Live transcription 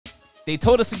They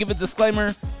told us to give a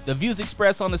disclaimer. The views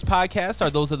expressed on this podcast are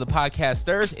those of the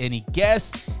podcasters, any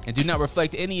guests, and do not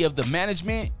reflect any of the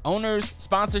management, owners,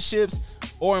 sponsorships,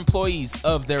 or employees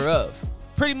of thereof.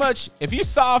 Pretty much, if you're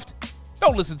soft,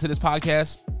 don't listen to this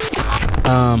podcast.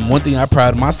 One thing I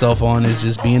pride myself on is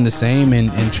just being the same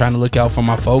and trying to look out for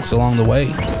my folks along the way.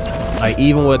 Like,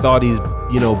 even with all these,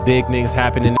 big things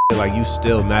happening, like, you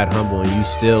still mad humble, and you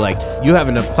still, like, you have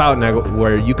enough clout now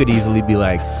where you could easily be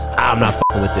like, I'm not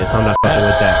fucking with this, I'm not fucking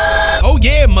with that. Oh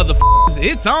yeah, motherfuckers,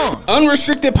 it's on.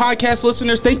 Unrestricted podcast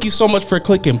listeners, thank you so much for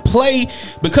clicking play.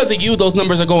 Because of you, those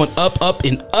numbers are going up, up,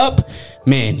 and up.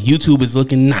 Man, YouTube is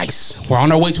looking nice. We're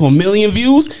on our way to 1 million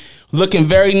views. Looking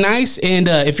very nice. And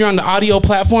if you're on the audio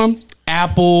platform,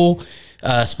 Apple,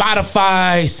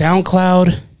 Spotify,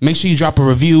 SoundCloud, make sure you drop a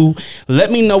review.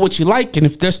 Let me know what you like. And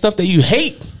if there's stuff that you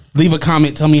hate, leave a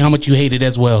comment. Tell me how much you hate it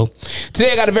as well.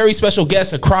 Today, I got a very special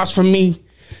guest across from me.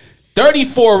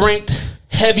 34 ranked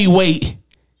heavyweight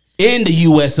in the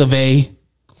US of A.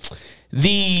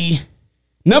 The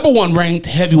 #1 ranked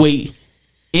heavyweight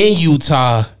in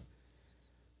Utah.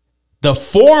 The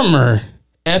former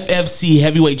FFC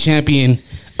heavyweight champion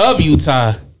of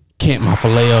Utah, Kent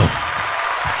Mafileo.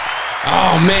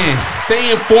 Oh man,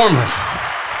 saying former.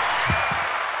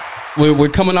 We're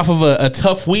coming off of a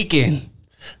tough weekend.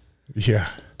 Yeah.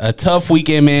 A tough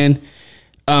weekend, man.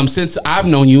 Since I've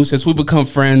known you, since we become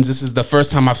friends, this is the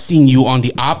first time I've seen you on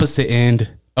the opposite end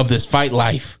of this fight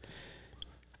life.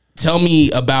 Tell me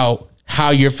about how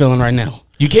you're feeling right now.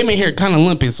 You came in here kind of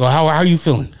limping, so how are you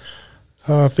feeling?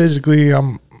 Physically,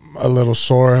 I'm a little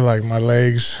sore, like my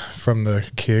legs from the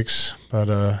kicks, but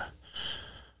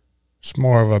it's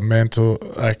more of a mental,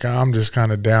 like I'm just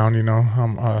kind of down,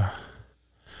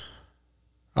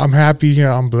 I'm happy,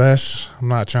 I'm blessed. I'm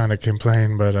not trying to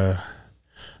complain, but I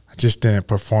just didn't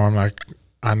perform like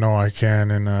I know I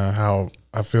can, and how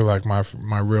I feel like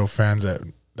my real fans that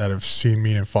have seen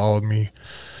me and followed me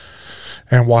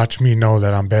and watched me know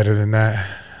that I'm better than that.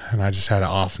 And I just had an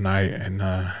off night, and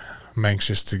I'm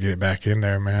anxious to get back in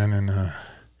there, man, and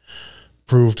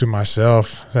prove to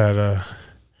myself that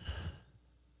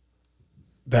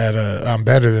I'm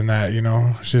better than that.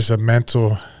 It's just a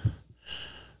mental.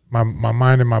 My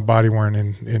mind and my body weren't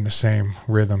in the same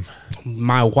rhythm.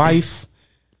 My wife,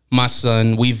 my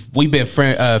son, we've been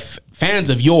fans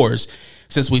of yours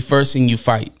since we first seen you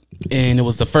fight, and it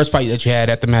was the first fight that you had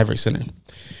at the Maverick Center.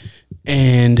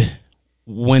 And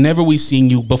whenever we seen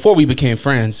you, before we became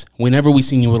friends, whenever we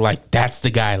seen you, we're like, that's the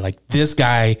guy. Like, this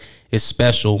guy is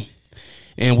special.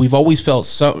 And we've always felt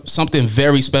something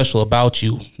very special about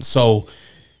you. So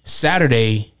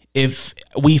Saturday, if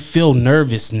we feel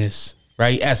nervousness,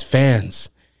 right, as fans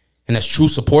and as true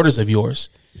supporters of yours,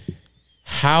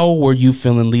 how were you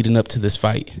feeling leading up to this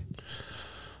fight?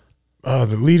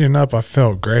 The leading up, I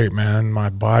felt great, man. My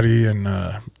body and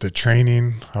the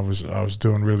training, I was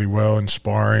doing really well in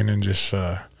sparring, and just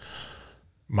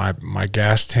my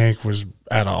gas tank was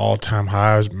at an all-time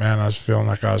high. I was feeling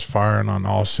like I was firing on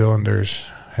all cylinders,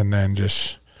 and then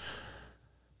just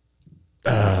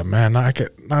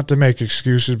not to make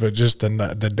excuses, but just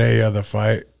the day of the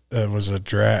fight, it was a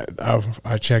drag.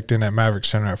 I checked in at Maverick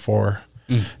Center at 4.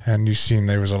 And you seen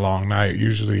there was a long night.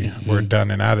 Usually we're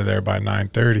done and out of there by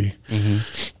 9:30.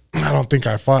 I don't think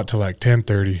I fought till like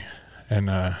 10:30,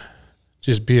 and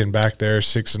just being back there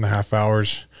 6.5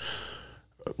 hours,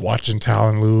 watching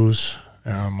Talon lose,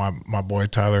 my boy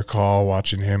Tyler Call,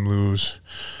 watching him lose,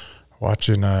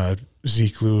 watching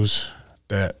Zeke lose.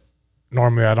 That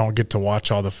normally I don't get to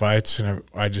watch all the fights, and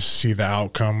I just see the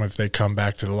outcome if they come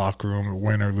back to the locker room,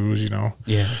 win or lose,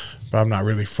 Yeah. But I'm not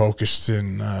really focused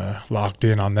and locked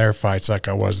in on their fights like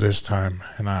I was this time.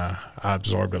 And I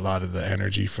absorbed a lot of the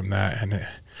energy from that. And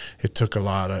it took a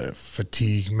lot of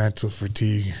fatigue, mental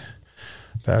fatigue,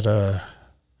 that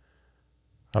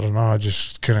I don't know, I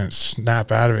just couldn't snap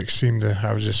out of it.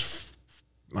 I was just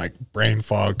like brain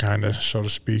fog kind of, so to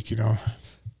speak,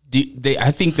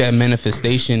 I think that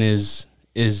manifestation is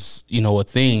a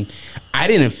thing. I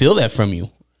didn't feel that from you.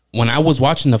 When I was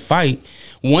watching the fight,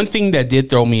 one thing that did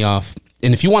throw me off,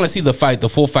 and if you want to see the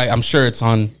full fight, I'm sure it's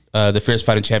on the Fierce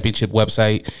Fighting Championship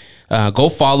website. Go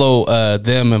follow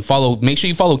them and make sure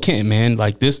you follow Kent, man.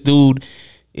 Like, this dude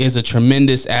is a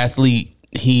tremendous athlete.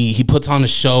 He puts on a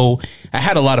show. I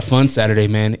had a lot of fun Saturday,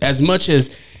 man. As much as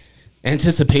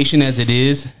anticipation as it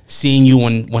is, seeing you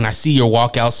when I see your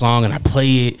walkout song and I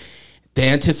play it, the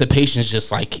anticipation is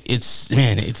just like, it's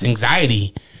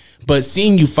anxiety. But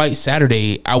seeing you fight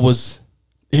Saturday, I was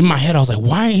in my head, I was like,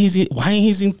 why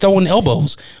ain't he throwing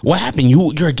elbows? What happened?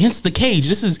 You're against the cage.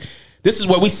 This is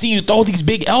where we see you throw these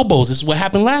big elbows. This is what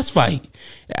happened last fight.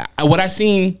 What I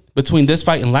seen between this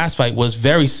fight and last fight was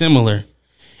very similar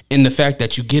in the fact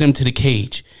that you get him to the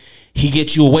cage. He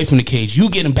gets you away from the cage. You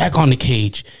get him back on the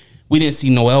cage. We didn't see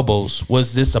no elbows.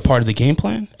 Was this a part of the game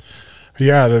plan?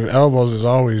 Yeah, the elbows is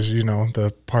always,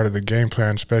 the part of the game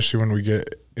plan, especially when we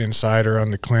get inside or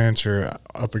on the clinch or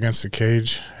up against the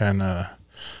cage. And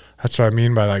that's what I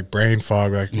mean by, like, brain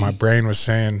fog. Like, my brain was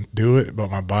saying do it, but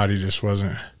my body just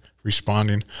wasn't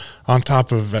responding. On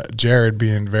top of Jared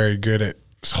being very good at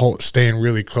staying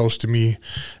really close to me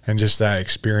and just that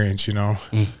experience,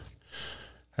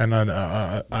 And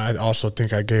I also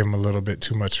think I gave him a little bit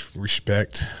too much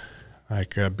respect,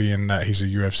 like being that he's a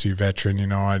UFC veteran.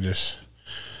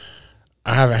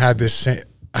 I haven't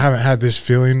had this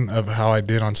feeling of how I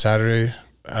did on Saturday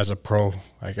as a pro,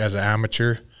 like as an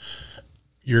amateur.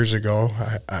 Years ago,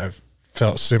 I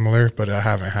felt similar, but I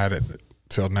haven't had it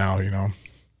till now.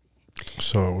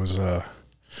 So it was a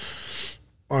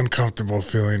uncomfortable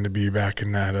feeling to be back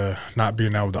in that, not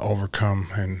being able to overcome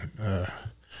and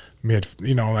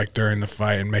like during the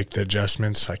fight and make the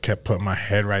adjustments. I kept putting my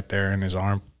head right there in his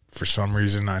arm for some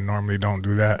reason. I normally don't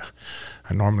do that.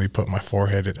 I normally put my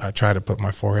forehead. I try to put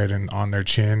my forehead on their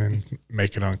chin and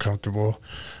make it uncomfortable.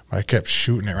 But I kept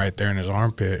shooting it right there in his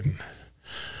armpit. And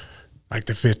like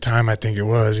the fifth time, I think it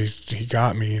was, he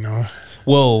got me.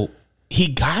 Well, he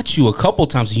got you a couple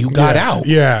times and you got out.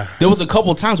 Yeah. There was a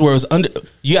couple times where it was under.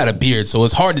 You had a beard, so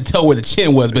it's hard to tell where the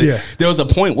chin was. But there was a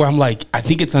point where I'm like, I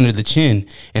think it's under the chin,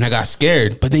 and I got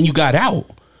scared. But then you got out.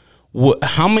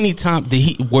 How many times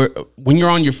did when you're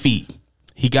on your feet,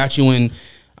 he got you in?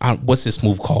 What's this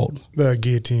move called? The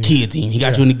guillotine. Guillotine. He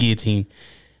got you in the guillotine.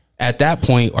 At that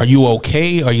point, are you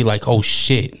okay? Are you like, oh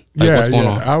shit? Like, what's going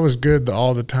on? I was good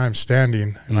all the time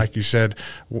standing. And like you said,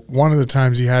 one of the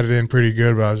times he had it in pretty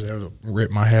good, but I was able to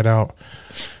rip my head out.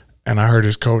 And I heard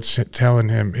his coach telling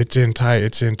him, it's in tight,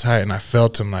 it's in tight. And I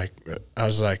felt him like, I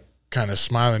was like kind of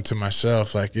smiling to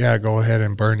myself, like, yeah, go ahead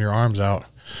and burn your arms out.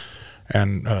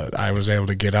 And I was able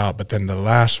to get out. But then the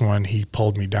last one, he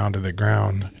pulled me down to the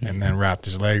ground and then wrapped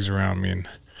his legs around me. And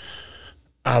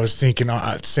I was thinking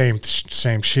same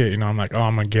shit, I'm like, oh,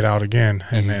 I'm gonna get out again,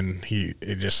 and then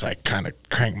it just like kind of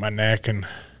cranked my neck, and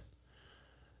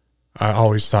I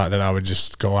always thought that I would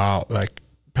just go out like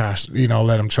past,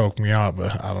 let him choke me out,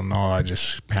 but I don't know, I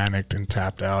just panicked and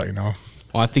tapped out, Well,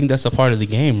 I think that's a part of the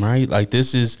game, right? Like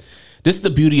this is the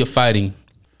beauty of fighting,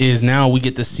 is now we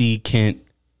get to see Kent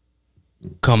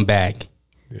come back,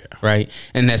 right?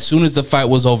 And as soon as the fight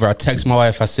was over, I texted my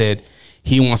wife. I said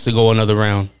he wants to go another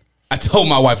round. I told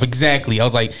my wife exactly. I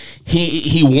was like,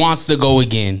 he wants to go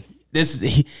again.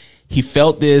 He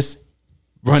felt this.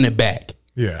 Run it back.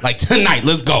 Yeah. Like tonight,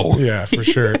 let's go. Yeah, for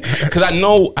sure. Because I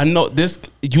know this.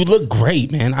 You look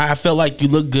great, man. I felt like you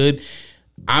look good.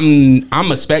 I'm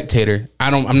a spectator.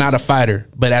 I'm not a fighter,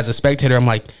 but as a spectator, I'm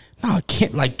like, no, I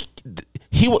can't. Like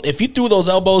if you threw those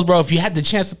elbows, bro, if you had the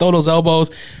chance to throw those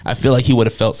elbows, I feel like he would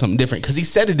have felt something different. Because he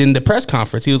said it in the press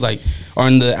conference. He was like, or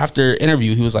in the after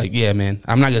interview, he was like, yeah, man,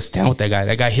 I'm not gonna stand with that guy.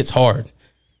 That guy hits hard.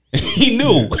 He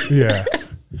knew. Yeah.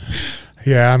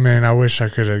 Yeah, I mean, I wish I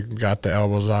could have got the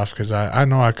elbows off, because I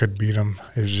know I could beat him.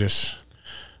 It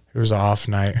was an off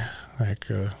night. Like,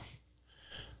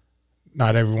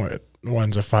 not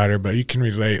everyone's a fighter, but you can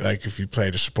relate. Like, if you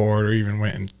played a sport or even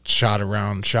went and shot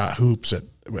hoops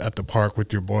at the park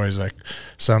with your boys, like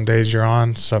some days you're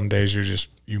on, some days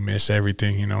you miss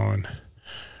everything, and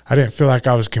I didn't feel like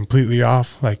I was completely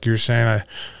off. Like you're saying,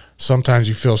 sometimes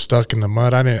you feel stuck in the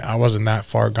mud. I wasn't that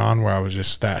far gone where I was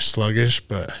just that sluggish,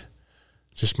 but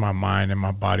just my mind and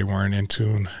my body weren't in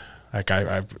tune. Like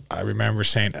I remember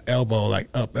saying elbow, like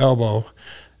up elbow.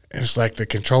 It's like the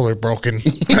controller broken.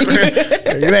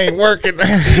 It ain't working.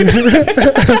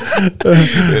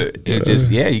 It just,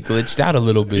 you glitched out a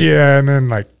little bit. Yeah, and then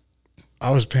like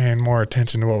I was paying more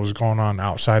attention to what was going on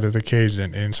outside of the cage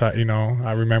than inside.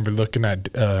 I remember looking at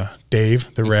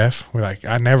Dave, the ref.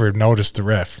 I never noticed the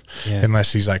ref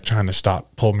unless he's like trying to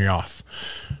pull me off.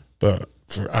 But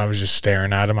I was just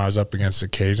staring at him. I was up against the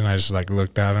cage, and I just like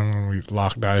looked at him, and we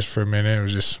locked eyes for a minute. It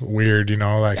was just weird,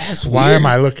 like, that's why weird. am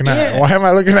I looking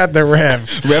at the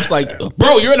ref? Ref's like,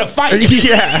 bro, you're in a fight.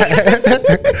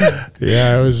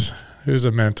 Yeah, it was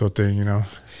a mental thing,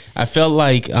 I felt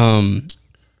like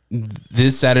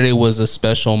this Saturday was a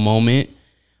special moment.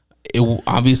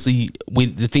 Obviously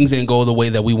the things didn't go the way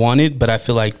that we wanted, but I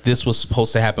feel like this was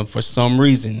supposed to happen for some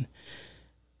reason.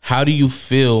 How do you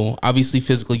feel? Obviously,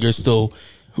 physically, you're still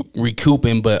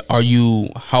recouping, but are you?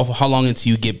 How long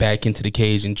until you get back into the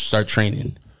cage and start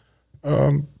training?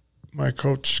 My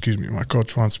coach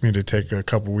wants me to take a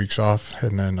couple weeks off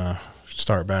and then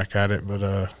start back at it.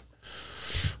 But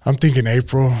I'm thinking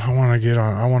April. I want to get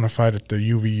on. I want to fight at the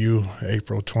UVU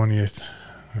April 20th,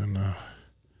 and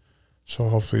so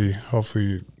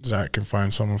hopefully Zach can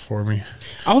find someone for me.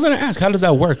 I was gonna ask, how does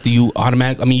that work? Do you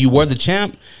automatically? I mean, you were the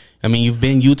champ. I mean, you've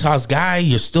been Utah's guy.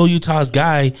 You're still Utah's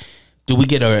guy. Do we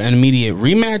get an immediate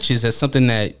rematch? Is that something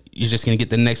that you're just gonna get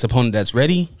the next opponent that's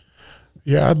ready?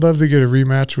 Yeah, I'd love to get a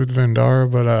rematch with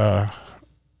Vendara, but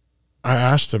I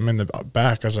asked him in the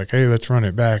back. I was like, "Hey, let's run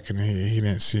it back," and he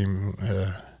didn't seem.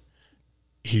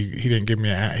 He didn't give me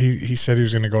a. He said he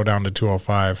was going to go down to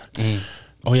 205.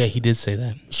 Oh yeah, he did say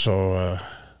that. So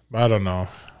I don't know.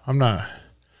 I'm not.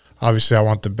 Obviously, I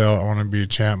want the belt. I want to be a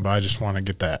champ, but I just want to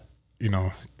get that. You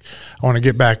know, I want to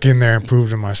get back in there and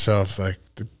prove to myself, like,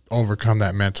 to overcome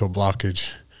that mental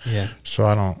blockage. Yeah. So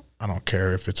I don't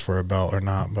care if it's for a belt or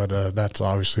not, but that's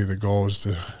obviously the goal, is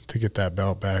to get that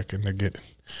belt back and to get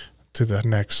to the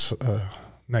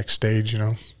next stage, you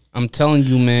know. I'm telling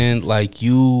you, man, like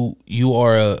you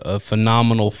are a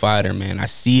phenomenal fighter, man. I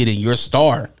see it, and you're a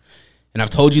star. And I've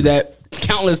told you that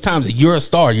countless times, that you're a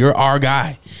star. You're our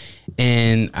guy.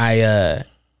 And I,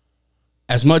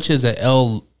 as much as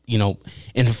you know,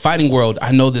 in the fighting world,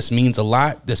 I know this means a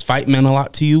lot. This fight meant a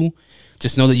lot to you.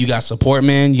 Just know that you got support,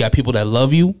 man. You got people that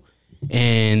love you.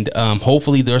 And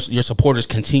hopefully your supporters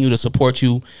continue to support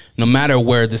you no matter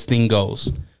where this thing goes.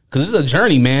 Because this is a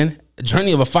journey, man. The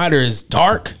journey of a fighter is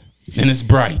dark and it's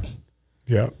bright.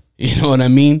 Yeah. You know what I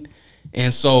mean?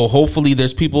 And so hopefully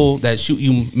there's people that shoot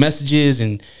you messages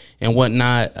and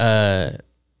whatnot to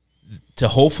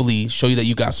hopefully show you that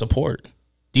you got support.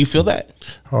 Do you feel that?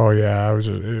 Oh, yeah.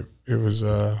 It was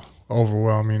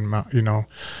overwhelming. You know,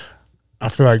 I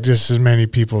feel like just as many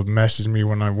people messaged me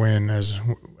when I win as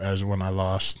when I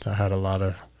lost. I had a lot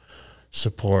of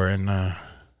support, and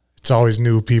it's always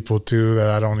new people too that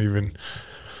I don't even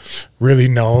really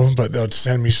know, but they'll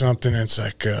send me something, and it's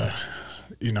like,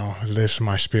 you know, it lifts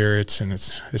my spirits, and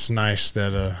it's nice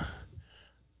that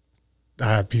I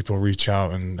have people reach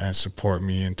out and support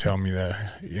me and tell me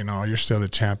that, you know, you're still the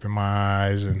champ in my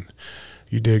eyes, and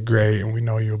you did great, and we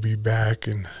know you'll be back.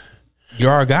 And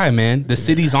you're our guy, man. The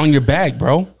city's on your back,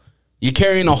 bro. You're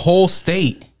carrying a whole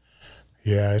state.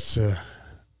 Yeah, it's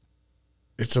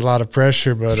a lot of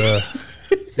pressure, but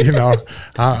you know,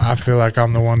 I feel like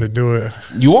I'm the one to do it.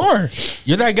 You are.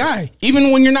 You're that guy.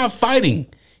 Even when you're not fighting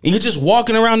and you're just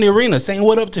walking around the arena saying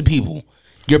what up to people,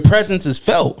 your presence is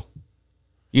felt.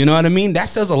 You know what I mean? That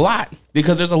says a lot,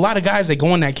 because there's a lot of guys that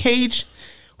go in that cage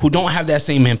who don't have that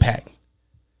same impact.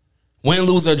 Win,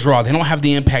 lose, or draw, they don't have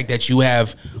the impact that you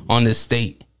have on this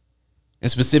state,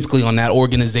 and specifically on that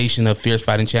organization of Fierce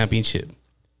Fighting Championship.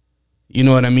 You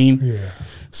know what I mean? Yeah.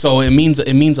 So it means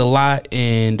a lot,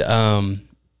 and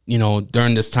you know,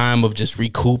 during this time of just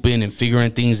recouping and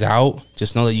figuring things out,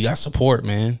 just know that you got support,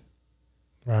 man.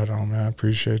 Right on, man. I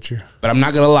appreciate you. But I'm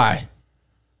not gonna lie.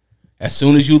 As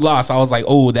soon as you lost, I was like,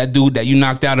 oh, that dude that you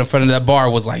knocked out in front of that bar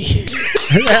was like...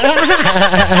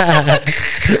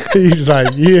 He's like,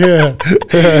 yeah.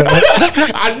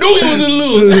 I knew he was gonna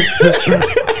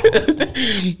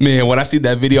lose. Man, when I see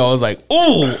that video, I was like,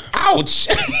 oh, ouch.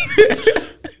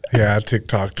 Yeah,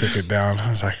 TikTok took it down. I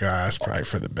was like, that's probably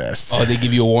for the best. Oh, they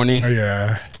give you a warning?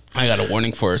 Yeah. I got a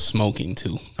warning for smoking,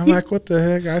 too. I'm like, what the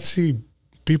heck? I see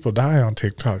people die on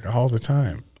TikTok all the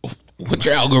time. What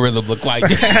your algorithm look like? Like,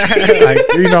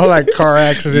 you know, like car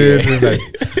accidents. Yeah. And like,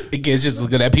 it gets just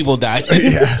looking at people die.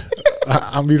 Yeah.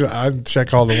 I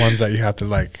check all the ones that you have to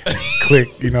like click,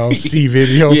 you know, see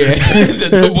video. Yeah,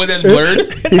 the one that's blurred.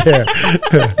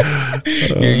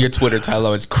 Yeah. Your Twitter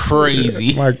timeline is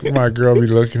crazy. My girl be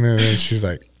looking at it and she's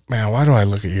like, man, why do I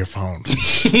look at your phone?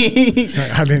 She's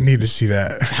like, I didn't need to see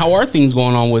that. How are things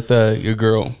going on with your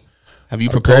girl? Have you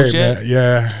proposed yet?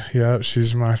 Man. Yeah.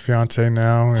 She's my fiance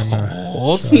now, and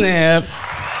so, snap!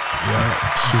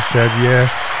 Yeah, she said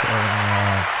yes.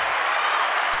 And,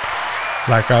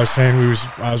 like I was saying,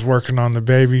 I was working on the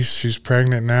babies. She's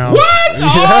pregnant now. What? Yeah.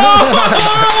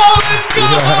 Oh, let's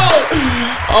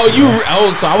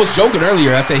go! So I was joking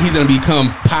earlier. I said he's gonna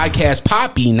become podcast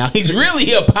Poppy. Now he's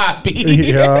really a Poppy.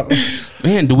 Yeah.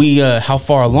 Man, do we? How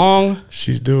far along?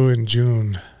 She's due in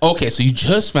June. Okay, so you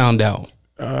just found out.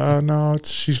 No,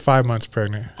 she's 5 months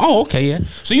pregnant. Oh, okay, yeah.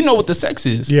 So you know what the sex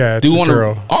is? Yeah, it's a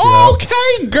girl. Oh,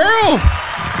 okay, girl.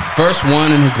 First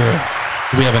one and a girl.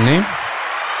 Do we have a name?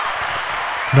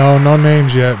 No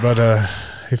names yet, but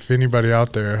if anybody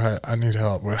out there, I need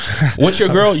help. What's your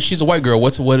girl? She's a white girl.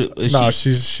 What is she? No,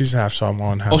 she's half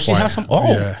Samoan, half white. Oh, she's half Samoan.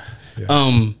 Oh, yeah.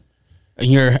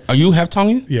 And are you half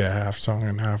Tongan? Yeah, half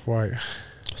Tongan, half white.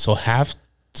 So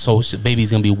the baby's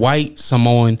gonna be white,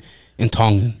 Samoan, and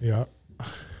Tongan. Yeah.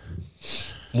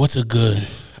 What's a good?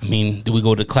 I mean, do we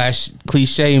go to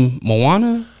cliche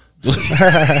Moana?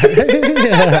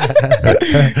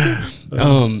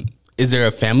 Is there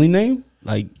a family name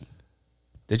like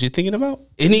that you're thinking about?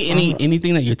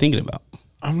 Anything that you're thinking about?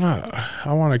 I'm not.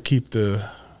 I want to keep the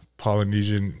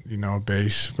Polynesian,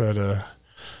 base, but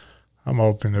I'm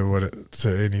open to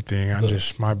anything.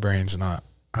 My brain's not.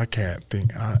 I can't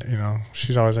think.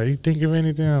 She's always like, "You think of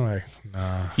anything?" I'm like,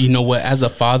 nah. You know what? As a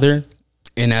father,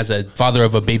 and as a father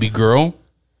of a baby girl,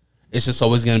 it's just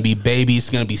always gonna be baby. It's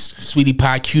gonna be sweetie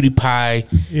pie, cutie pie,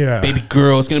 baby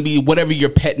girl. It's gonna be whatever your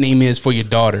pet name is for your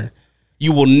daughter.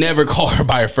 You will never call her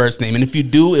by her first name, and if you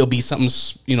do, it'll be something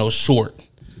short.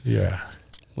 Yeah.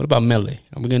 What about Mele?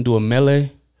 Are we gonna do a Mele?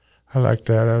 I like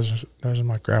that. That was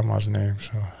my grandma's name.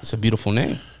 So it's a beautiful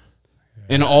name.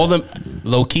 Yeah. And all the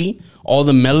low key, all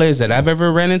the Meles that I've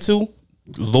ever ran into,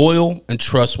 loyal and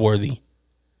trustworthy.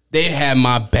 They have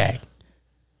my back,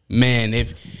 man. I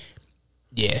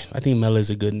think Mele is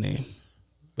a good name.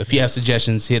 But if you have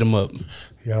suggestions, hit them up.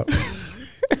 Yep.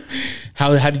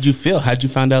 How did you feel? How did you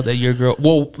find out that your girl?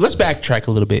 Well, let's backtrack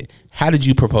a little bit. How did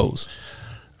you propose?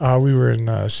 We were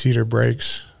in Cedar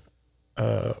Breaks,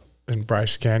 in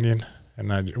Bryce Canyon,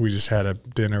 and we just had a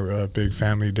big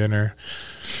family dinner.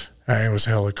 And it was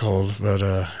hella cold, but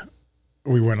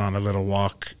we went on a little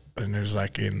walk, and it was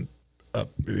like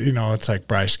it's like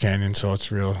Bryce Canyon, so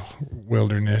it's real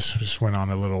wilderness. We just went on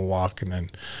a little walk, and then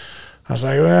I was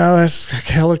like, well, that's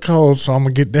hella cold, so I'm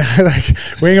gonna get down. Like,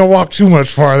 we ain't gonna walk too much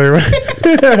farther.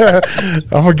 I'm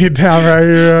gonna get down right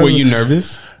here. Were you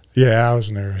nervous? Yeah, I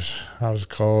was nervous. I was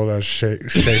cold. I was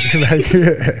shaking.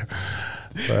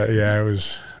 But yeah, it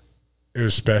was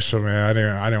special, man.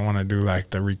 I didn't want to do like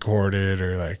the recorded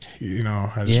or like,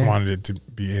 I just wanted it to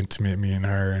be intimate, me and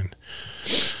her, and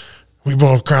we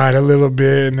both cried a little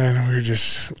bit, and then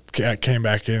I came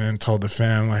back in and told the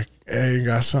fam like, hey,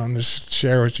 got something to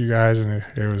share with you guys, and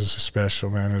it was special,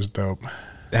 man. It was dope.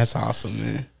 That's awesome,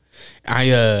 man.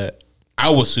 I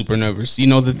was super nervous.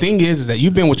 The thing is that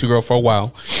you've been with your girl for a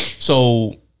while,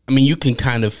 so I mean, you can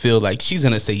kind of feel like she's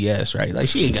gonna say yes, right? Like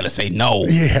she ain't gonna say no.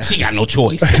 Yeah. She got no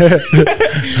choice.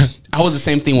 I was the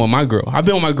same thing with my girl. I've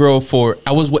been with my girl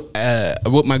I was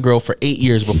with my girl for 8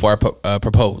 years before I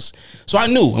proposed. So I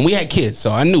knew, and we had kids,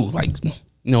 so I knew, like,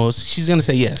 she's gonna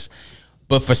say yes.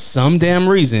 But for some damn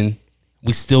reason,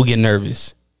 we still get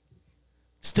nervous.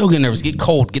 Get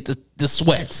cold, get the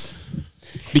sweats.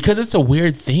 Because it's a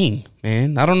weird thing,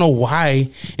 man. I don't know why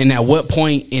and at what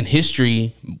point in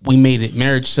history we made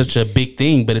marriage such a big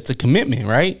thing, but it's a commitment,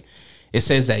 right? It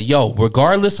says that,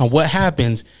 regardless of what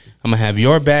happens, I'm going to have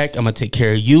your back. I'm going to take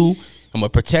care of you. I'm going to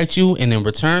protect you. And in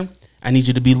return, I need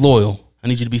you to be loyal. I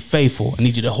need you to be faithful. I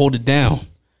need you to hold it down.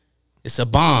 It's a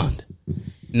bond.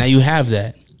 Now you have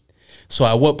that. So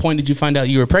at what point did you find out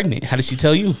you were pregnant? How did she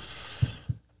tell you?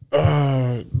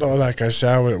 No, like I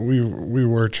said, we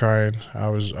were trying.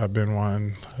 I've been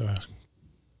wanting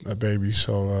a baby,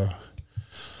 so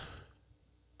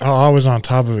I was on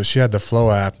top of it. She had the Flow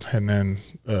app, and then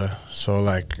so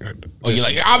like, you're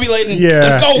like, you're ovulating. Yeah,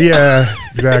 let's go. Yeah,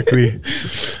 exactly.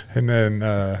 And then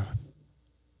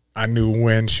I knew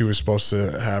when she was supposed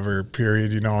to have her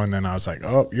period, and then I was like,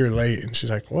 oh, you're late, and she's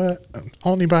like, what?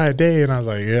 Only by a day, and I was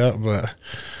like, yeah, but.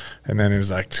 And then it was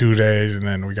like 2 days, and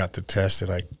then we got the test at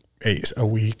like a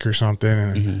week or something,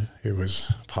 and it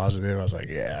was positive. I was like,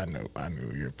 yeah, I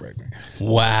knew you're pregnant.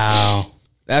 Wow.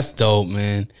 That's dope,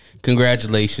 man.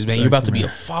 Congratulations, man. You're about to be a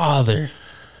father.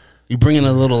 You're bringing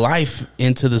a little life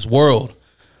into this world.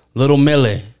 Little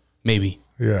Mele, maybe.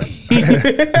 Yeah.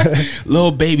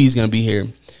 Little baby's going to be here.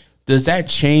 Does that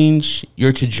change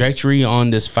your trajectory on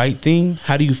this fight thing?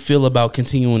 How do you feel about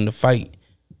continuing to fight?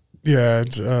 Yeah,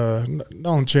 it's,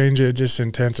 don't change it. It just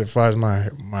intensifies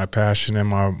my passion and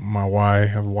my why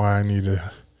of why I need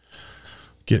to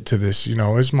get to this.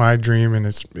 It's my dream and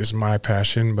it's my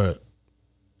passion. But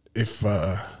if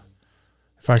I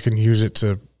can use it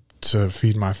to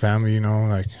feed my family,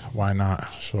 like, why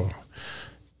not? So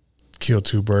kill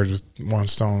two birds with one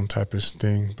stone type of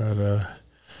thing. But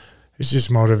it's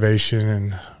just motivation,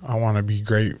 and I want to be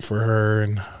great for her,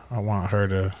 and I want her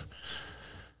to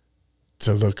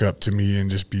look up to me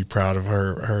and just be proud of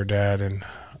her dad, and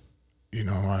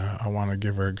I want to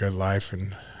give her a good life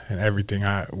and everything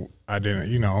I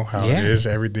didn't, how it is,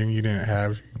 everything you didn't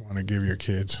have, you want to give your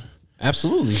kids.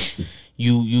 Absolutely.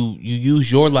 You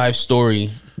use your life story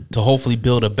to hopefully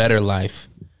build a better life,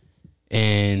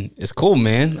 and it's cool,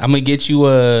 man. I'm gonna get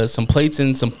you some plates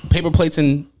and some paper plates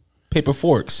and paper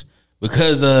forks,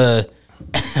 because when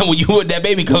that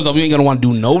baby comes up, you ain't gonna want to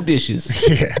do no dishes.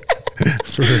 Yeah.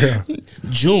 For real.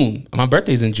 June. My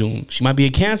birthday's in June. She might be a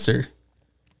Cancer.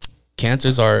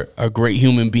 Cancers are great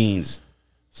human beings.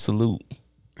 Salute.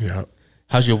 Yeah.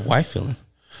 How's your wife feeling?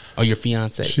 Or your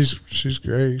fiance? She's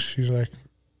great. She's like,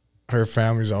 her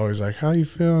family's always like, how you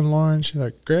feeling, Lauren? She's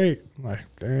like, great. I'm like,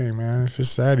 dang, man, if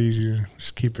it's that easy,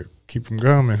 just keep them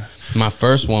coming. My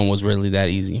first one was really that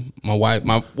easy. My wife,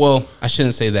 well, I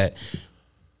shouldn't say that.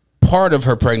 Part of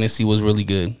her pregnancy was really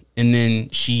good. And then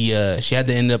she had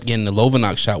to end up getting the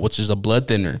Lovenox shot, which is a blood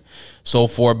thinner. So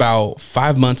for about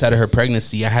 5 months out of her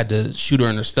pregnancy, I had to shoot her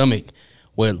in her stomach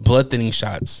with blood thinning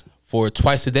shots for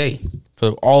twice a day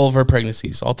for all of her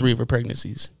pregnancies, all 3 of her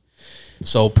pregnancies.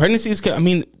 So pregnancies, I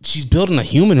mean, she's building a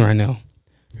human right now.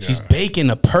 Yeah. She's baking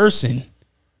a person.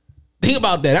 Think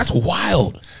about that. That's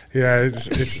wild. Yeah,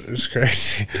 it's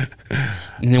crazy.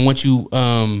 And then once you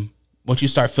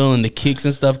start feeling the kicks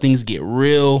and stuff, things get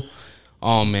real.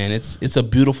 Oh man, it's a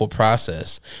beautiful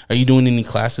process. Are you doing any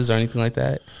classes or anything like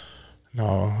that? No,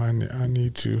 I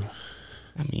need to.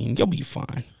 I mean, you'll be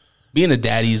fine. Being a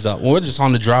daddy's we're just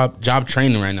on the job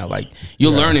training right now. Like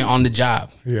you'll learn it on the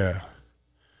job. Yeah.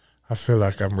 I feel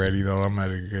like I'm ready though. I'm at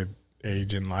a good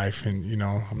age in life, and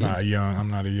I'm not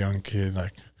a young kid.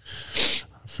 Like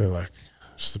I feel like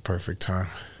it's the perfect time.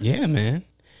 Yeah, man.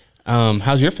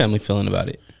 How's your family feeling about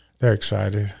it? They're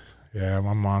excited. Yeah,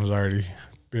 my mom's already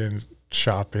been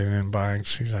shopping and buying.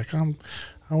 She's like, I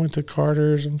went to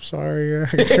Carter's. I'm sorry. I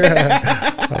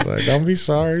was like, don't be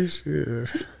sorry. Yeah.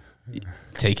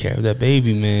 Take care of that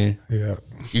baby, man. Yeah,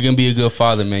 you're gonna be a good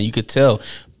father, man. You could tell.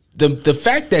 The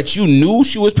fact that you knew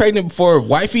she was pregnant before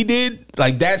wifey did,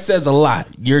 like that says a lot.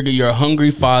 You're a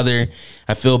hungry father.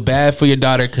 I feel bad for your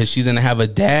daughter because she's gonna have a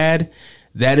dad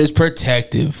that is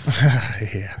protective.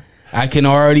 Yeah, I can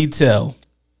already tell.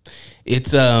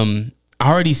 It's I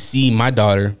already see my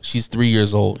daughter. She's 3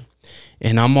 years old,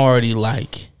 and I'm already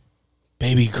like,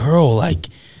 baby girl, like,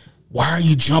 why are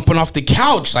you jumping off the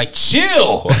couch? Like,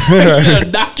 chill.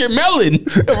 Knock your melon.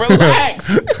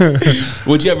 Relax.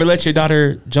 Would you ever let your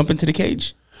daughter jump into the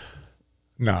cage?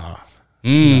 No.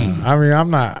 No. I mean, I'm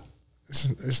not.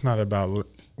 It's not about.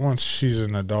 Once she's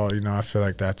an adult, I feel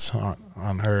like that's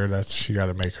on her. She got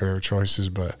to make her choices.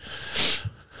 But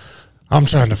I'm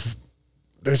trying to.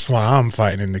 That's why I'm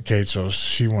fighting in the cage, so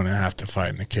she wouldn't have to fight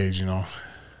in the cage,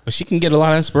 But she can get a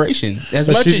lot of inspiration.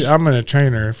 I'm gonna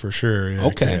train her for sure. Yeah,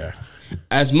 okay. Yeah.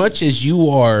 As much as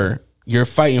you're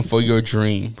fighting for your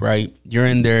dream, right? You're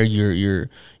in there. You're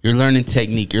learning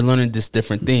technique. You're learning this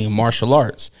different thing, martial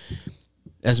arts.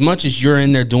 As much as you're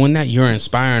in there doing that, you're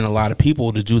inspiring a lot of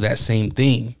people to do that same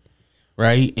thing,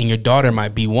 right? And your daughter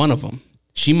might be one of them.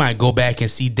 She might go back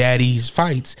and see daddy's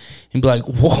fights and be like,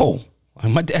 "Whoa,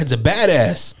 my dad's a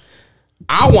badass.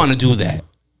 I want to do that."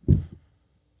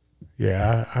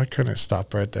 Yeah, I couldn't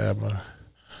stop her at that, but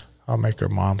I'll make her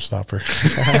mom stop her.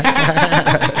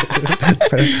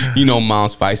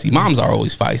 Mom's feisty. Moms are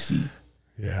always feisty.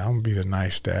 Yeah, I'm going to be the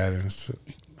nice dad and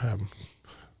have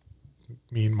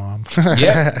mean mom.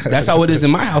 Yeah, that's how it is in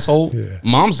my household. Yeah.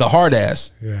 Mom's the hard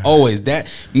ass. Yeah. Always.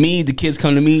 The kids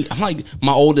come to me. I'm like,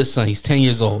 my oldest son, he's 10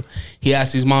 years old. He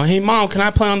asked his mom, "Hey, Mom, can I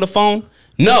play on the phone?"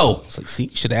 No. It's like, see,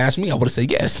 you should have asked me. I would have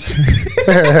said yes.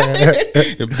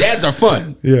 Dads are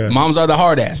fun. Yeah. Moms are the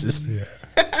hard asses. Yeah.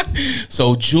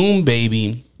 So June,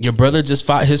 baby, your brother just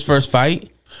fought his first fight?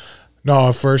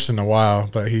 No, first in a while,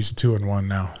 but he's 2-1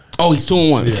 now. Oh, he's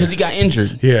 2-1 because he got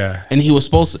injured. Yeah. And he was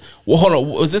supposed to. Well, hold on.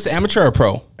 Was this amateur or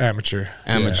pro? Amateur.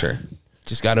 Amateur. Yeah.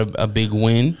 Just got a big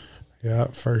win. Yeah,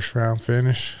 first round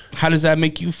finish. How does that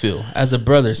make you feel as a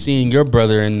brother, seeing your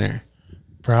brother in there?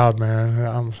 Proud, man.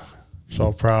 I'm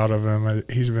so proud of him.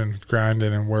 He's been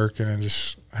grinding and working and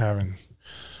just having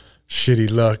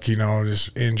shitty luck,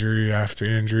 just injury after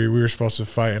injury. We were supposed to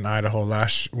fight in Idaho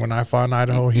when I fought in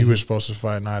Idaho, he was supposed to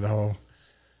fight in Idaho.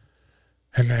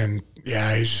 And then,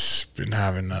 yeah, he's just been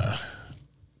having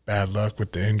bad luck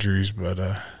with the injuries. But,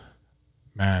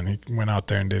 man, he went out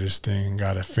there and did his thing,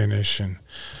 got a finish, and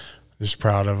just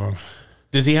proud of him.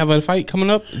 Does he have a fight coming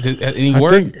up? Any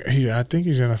word? I think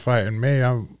he's going to fight in May.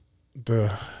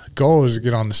 The goal is to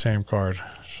get on the same card.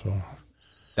 So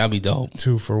that'd be dope.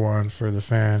 2 for 1 for the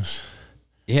fans.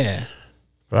 Yeah.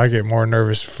 But I get more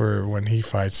nervous for when he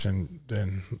fights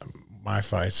than my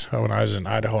fights. When I was in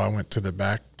Idaho, I went to the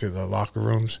back to the locker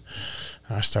rooms.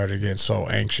 And I started getting so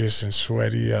anxious and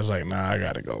sweaty. I was like, nah, I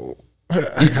got to go.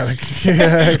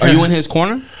 Are you in his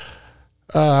corner?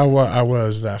 I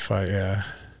was that fight, yeah.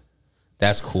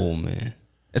 That's cool, man.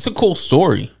 It's a cool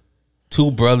story.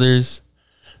 2 brothers.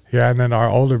 Yeah, and then our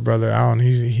older brother Alan,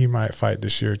 he might fight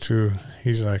this year too.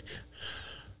 He's like,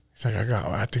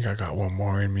 I think I got one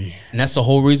more in me. And that's the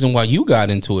whole reason why you got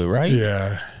into it, right?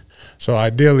 Yeah. So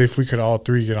ideally, if we could all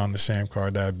 3 get on the same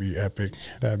card, that'd be epic.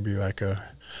 That'd be like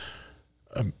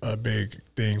a big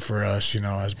thing for us, you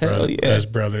know, as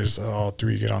brothers, all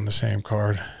three get on the same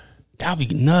card. That'd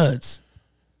be nuts.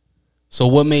 So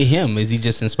what made him? Is he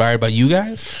just inspired by you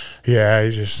guys? Yeah, I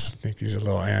just think he's a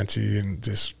little anti, and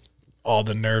just all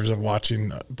the nerves of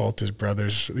watching both his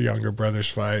brothers, younger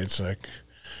brothers, fight. It's like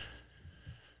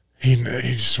he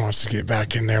just wants to get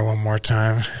back in there one more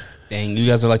time. Dang, you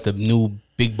guys are like the new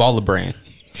Big Baller brand.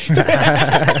 The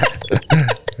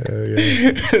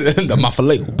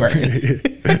Mafileo brand.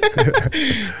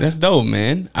 That's dope,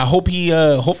 man. I hope he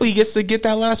hopefully he gets to get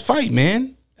that last fight,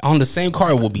 man. On the same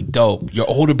card will be dope. Your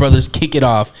older brothers kick it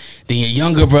off, then your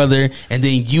younger brother, and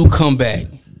then you come back.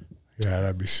 Yeah,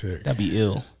 that'd be sick. That'd be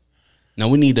ill. Now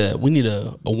we need a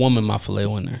woman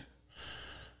Mafileo in there.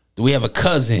 Do we have a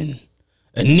cousin,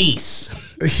 a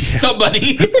niece,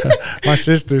 somebody? My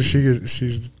sister,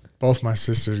 she's both my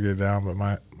sisters get down, but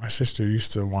my sister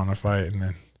used to want to fight, and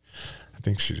then I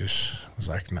think she just was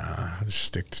like, nah, I'll just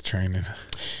stick to training.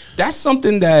 That's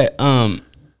something that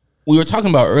we were talking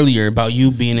about earlier, about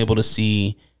you being able to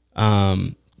see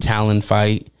Talon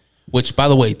fight, which, by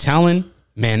the way, Talon,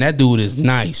 man, that dude is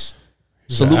nice.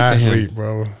 He's Salute an athlete, to him,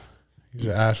 bro. He's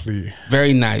an athlete.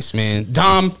 Very nice, man.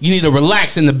 Dom, you need to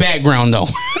relax in the background, though.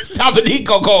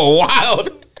 Dominico go wild.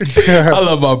 I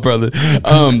love my brother.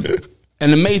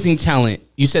 An amazing talent.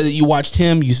 You said that you watched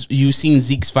him. You seen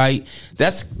Zeke's fight.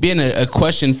 That's been a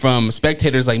question from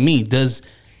spectators like me. Does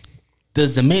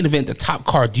the main event, the top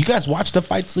card, do you guys watch the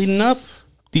fights leading up?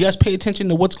 Do you guys pay attention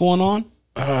to what's going on?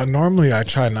 Normally, I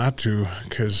try not to,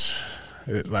 because,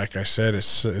 like I said, it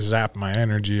zapped my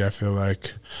energy, I feel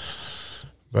like.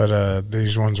 But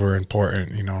these ones were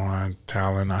important, you know. On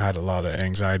Talon, I had a lot of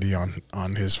anxiety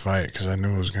on his fight, because I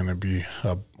knew it was going to be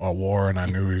a war, and I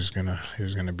knew he was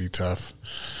gonna be tough.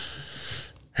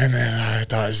 And then I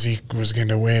thought Zeke was going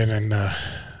to win, and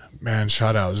man,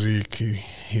 shout out Zeke.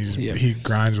 He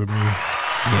grinds with me.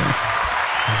 Yeah,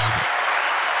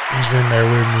 he's in there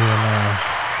with me, and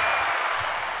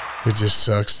it just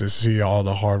sucks to see all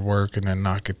the hard work and then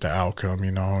not get the outcome,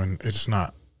 you know. And it's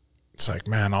like,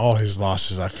 man, all his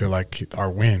losses, I feel like,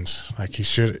 are wins. Like, he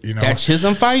should, you know. That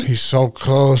Chisholm fight? He's so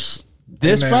close.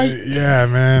 This fight? Yeah,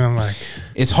 man. I'm like,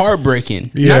 it's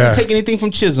heartbreaking. Yeah. Not to take anything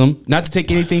from Chisholm, not to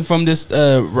take anything from this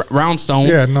Roundstone.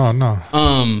 Yeah,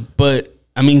 no. But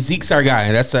I mean, Zeke's our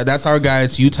guy. That's our guy.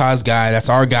 It's Utah's guy. That's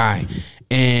our guy.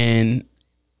 And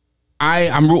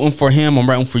I'm rooting for him. I'm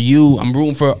rooting for you. I'm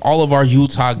rooting for all of our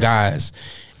Utah guys.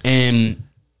 And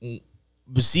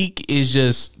Zeke is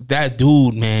just that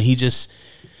dude, man. He just,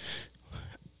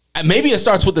 maybe it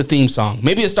starts with the theme song.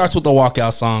 Maybe it starts with the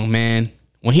walkout song, man.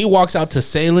 When he walks out to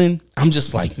Salem, I'm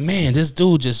just like, man, this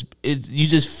dude you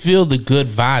just feel the good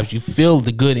vibes. You feel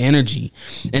the good energy.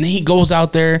 And then he goes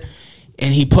out there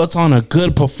and he puts on a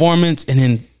good performance. And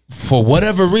then for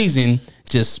whatever reason,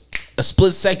 just a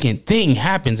split second thing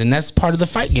happens. And that's part of the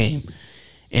fight game.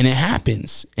 And it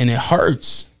happens. And it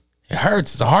hurts. It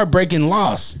hurts. It's a heartbreaking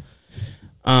loss.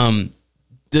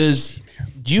 Does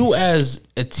you, as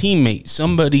a teammate,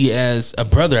 somebody as a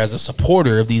brother, as a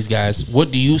supporter of these guys,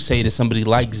 what do you say to somebody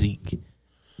like Zeke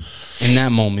in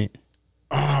that moment?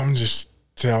 I'm just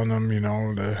telling him, you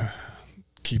know, to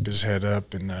keep his head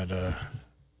up, and that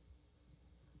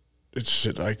it's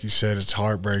like you said, it's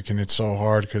heartbreaking. It's so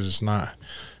hard, because it's not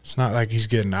like he's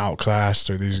getting outclassed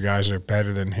or these guys are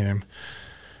better than him.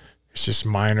 It's just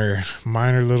minor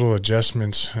little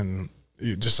adjustments, and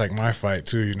just like my fight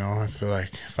too, you know. I feel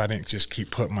like if I didn't just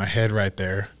keep putting my head right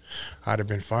there, I'd have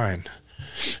been fine.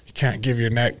 You can't give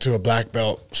your neck to a black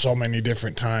belt so many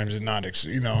different times and not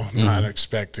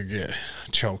expect to get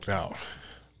choked out.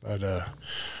 But I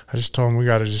just told him we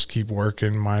got to just keep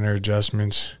working, minor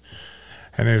adjustments.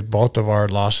 And both of our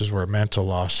losses were mental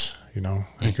loss, you know.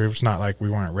 Like, it was not like we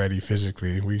weren't ready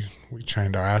physically. We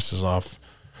trained our asses off.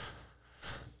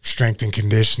 Strength and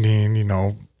conditioning, you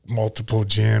know, multiple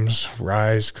gyms,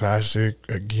 Rise, Classic,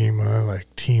 Agima,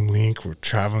 like Team Link. We're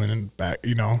traveling and back,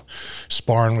 you know,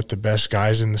 sparring with the best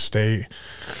guys in the state.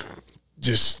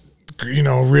 Just, you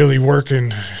know, really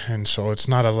working. And so it's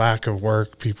not a lack of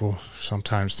work. People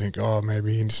sometimes think, oh,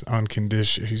 maybe he's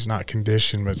unconditioned. He's not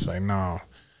conditioned, but it's like, no,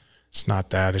 it's not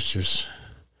that. It's just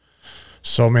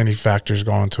so many factors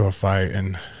go into a fight,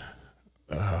 and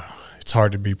it's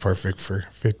hard to be perfect for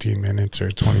 15 minutes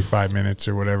or 25 minutes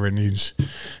or whatever it needs.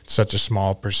 It's such a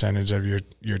small percentage of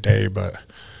your day, but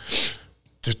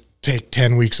to take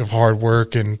 10 weeks of hard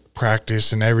work and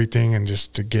practice and everything, and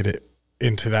just to get it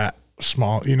into that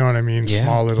small, you know what I mean? Yeah.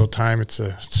 Small little time, it's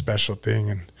a special thing,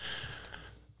 and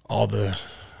all the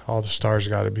stars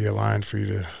got to be aligned for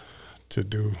you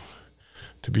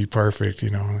to be perfect, you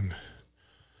know. And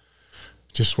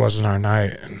just wasn't our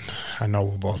night. And I know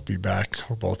we'll both be back.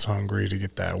 We're both hungry to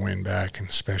get that win back, and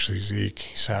especially Zeke.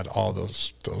 He's had all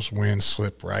those wins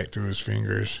slip right through his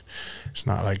fingers. It's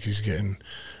not like he's getting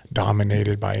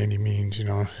dominated by any means, you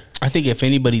know. I think if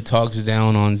anybody talks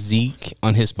down on Zeke,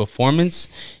 on his performance,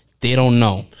 they don't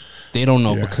know. They don't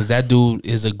know, because that dude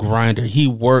is a grinder. He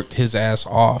worked his ass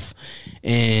off.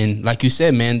 And like you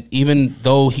said, man, even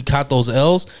though he caught those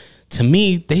L's, to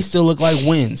me, they still look like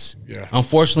wins. Yeah.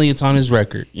 Unfortunately, it's on his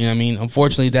record. You know what I mean?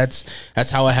 Unfortunately, that's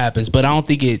how it happens. But I don't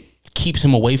think it keeps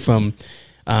him away from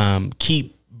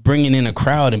keep bringing in a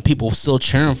crowd and people still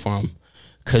cheering for him.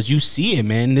 Because you see it,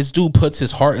 man. This dude puts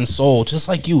his heart and soul, just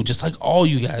like you, just like all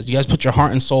you guys. You guys put your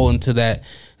heart and soul into that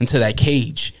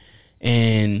cage.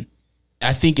 And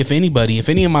I think if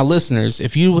any of my listeners,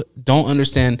 if you don't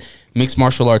understand mixed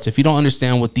martial arts, if you don't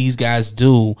understand what these guys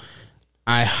do,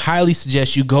 I highly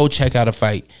suggest you go check out a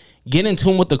fight. Get in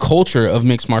tune with the culture of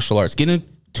mixed martial arts. Get in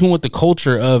tune with the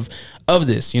culture of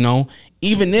this, you know.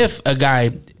 Even if a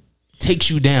guy takes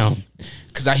you down,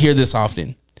 because I hear this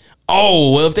often.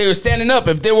 Oh, well, if they were standing up,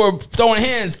 if they were throwing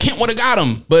hands, Kent would have got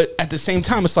him. But at the same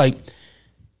time, it's like,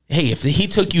 hey, if he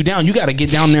took you down, you got to get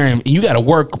down there and you got to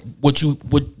work with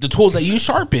the tools that you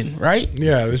sharpen, right?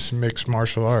 Yeah, this is mixed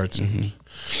martial arts. Mm-hmm.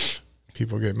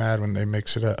 People get mad when they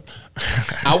mix it up.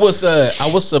 I was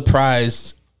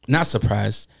surprised, not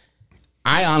surprised.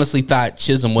 I honestly thought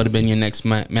Chisholm would have been your next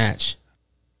match.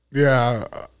 Yeah,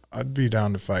 I'd be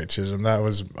down to fight Chisholm. I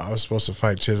was supposed to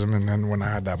fight Chisholm, and then when I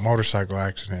had that motorcycle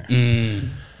accident.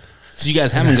 So you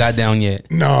guys haven't got down yet?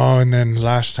 No, and then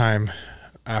last time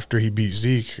after he beat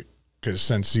Zeke, because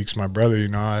since Zeke's my brother, you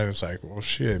know, I was like, well,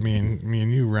 shit, me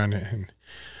and you run it. And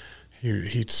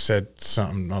he said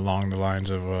something along the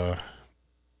lines of,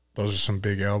 those are some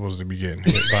big elbows to be getting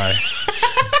hit by.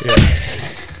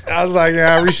 Yeah. I was like,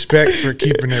 yeah, I respect for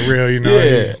keeping it real, you know.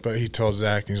 Yeah. But he told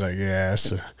Zach, he's like, yeah,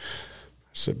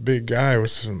 it's a big guy with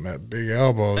some big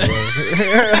elbows.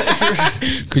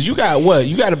 Because you got what?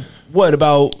 You got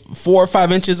about 4 or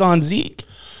 5 inches on Zeke?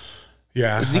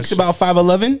 Yeah. Zeke's about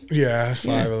 5'11"? Yeah,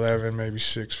 5'11", maybe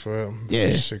 6 foot.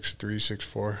 Yeah. 6'3",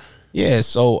 6'4". Yeah,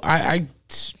 so I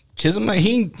Chisholm, like,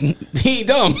 he ain't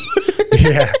dumb.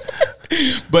 Yeah.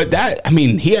 But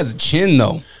he has a chin,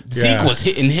 though. Zeke was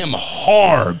hitting him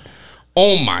hard.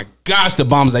 Oh, my gosh, the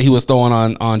bombs that he was throwing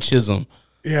on Chisholm.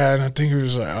 Yeah, and I think it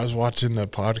was, I was watching the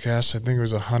podcast. I think it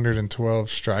was 112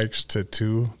 strikes to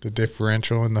 2, the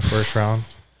differential in the first round.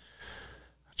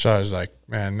 So I was like,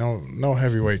 man, no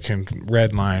heavyweight can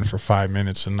redline for 5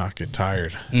 minutes and not get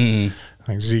tired.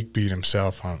 Like Zeke beat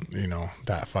himself on, you know,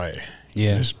 that fight.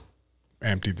 Yeah. He just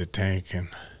emptied the tank,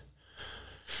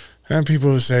 and people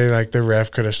would say like the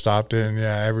ref could have stopped it, and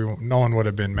no one would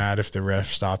have been mad if the ref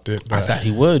stopped it. But I thought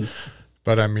he would.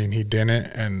 But I mean, he didn't,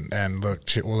 and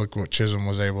look what Chisholm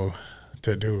was able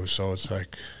to do. So it's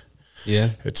like,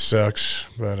 yeah, it sucks,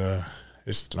 but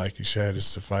it's like you said,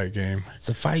 it's the fight game. It's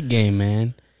a fight game,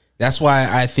 man. That's why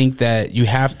I think that you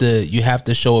have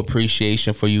to show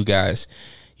appreciation for you guys.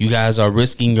 You guys are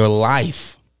risking your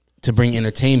life to bring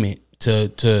entertainment,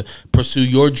 to pursue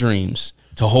your dreams,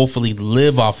 to hopefully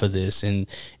live off of this, and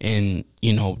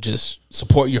you know, just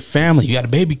support your family. You got a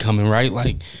baby coming, right?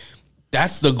 Like,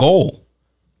 that's the goal.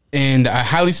 And I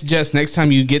highly suggest next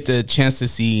time you get the chance to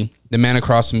see the man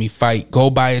across from me fight, go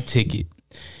buy a ticket.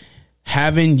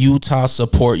 Having Utah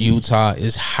support Utah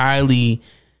is highly,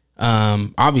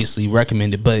 obviously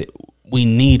recommended, but we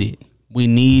need it. We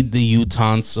need the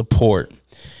Utah support.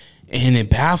 And it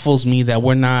baffles me that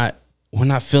we're not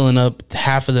filling up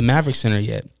half of the Maverick Center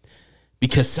yet,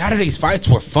 because Saturday's fights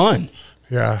were fun.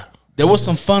 Yeah. There were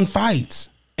some fun fights,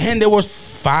 and there was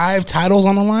 5 titles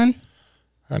on the line.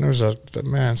 And there's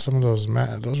some of those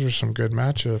were some good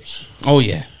matchups. Oh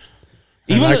yeah,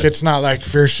 even like it's not like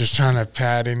Fierce is trying to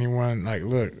pad anyone. Like,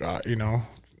 look, you know,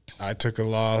 I took a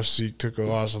loss, Zeke took a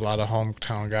loss, a lot of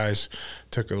hometown guys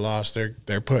took a loss.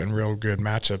 They're putting real good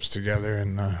matchups together,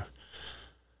 and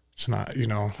it's not, you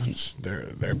know,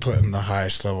 they're putting the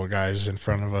highest level guys in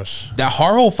front of us. That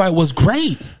Haro fight was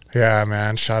great. Yeah,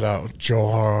 man. Shout out Joe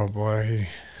Haro, boy.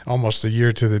 Almost a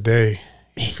year to the day.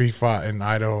 He fought in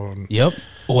Idaho. Yep.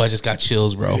 Oh, I just got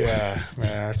chills, bro. Yeah,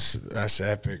 man, that's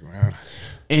epic, man.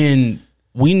 And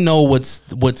we know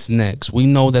what's next. We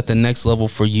know that the next level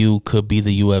for you could be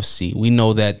the UFC. We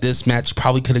know that this match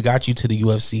probably could have got you to the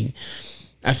UFC.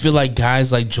 I feel like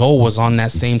guys like Joel was on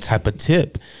that same type of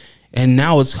tip. And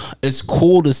now it's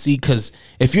cool to see, because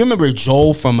if you remember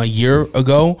Joel from a year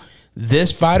ago,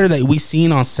 this fighter that we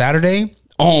seen on Saturday,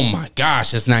 oh my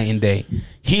gosh, it's night and day.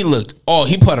 He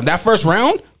put him that first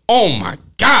round. Oh my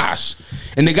gosh.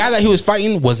 And the guy that he was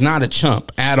fighting was not a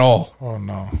chump at all. Oh,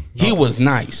 no. He was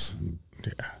nice.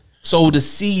 Yeah. So to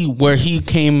see where he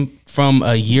came from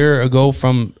a year ago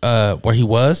from where he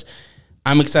was,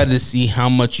 I'm excited to see how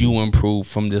much you improved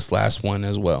from this last one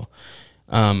as well.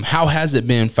 How has it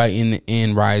been fighting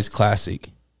in Rise Classic?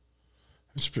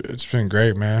 It's been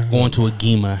great, man. Going to a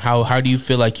GEMA, how do you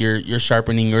feel like you're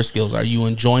sharpening your skills? Are you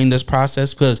enjoying this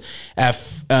process? Because at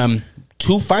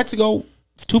two fights ago,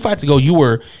 you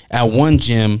were at one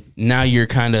gym. Now you're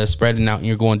kind of spreading out and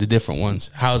you're going to different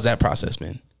ones. How's that process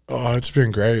been? Oh, it's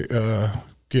been great.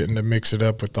 Getting to mix it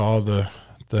up with all the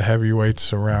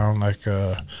heavyweights around, like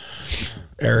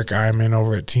Eric Iman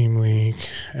over at Team League,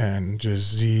 and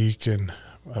just Zeke. And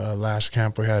last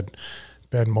camp we had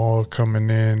Ben Moa coming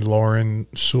in, Lauren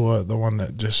Sua, the one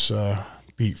that just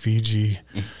beat Fiji,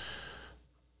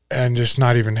 and just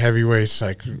not even heavyweights.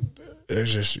 Like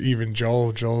there's just even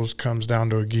Joel's comes down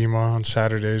to a GEMA on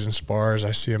Saturdays and spars.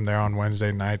 I see him there on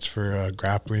Wednesday nights for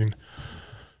grappling.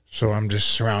 So I'm just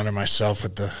surrounding myself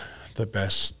with the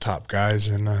best top guys,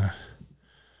 and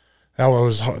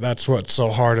that's what's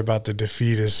so hard about the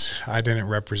defeat is I didn't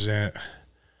represent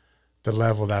the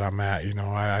level that I'm at. You know,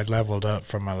 I leveled up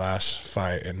from my last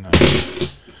fight, and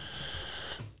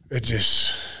it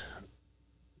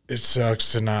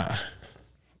sucks to not.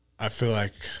 I feel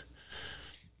like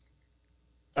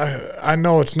I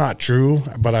know it's not true,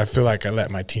 but I feel like I let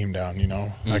my team down. You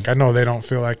know, like I know they don't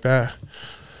feel like that,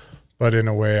 but in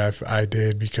a way I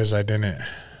did, because I didn't.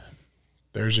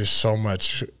 There's just so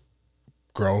much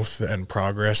growth and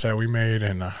progress that we made,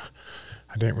 and I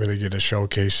didn't really get to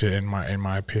showcase it in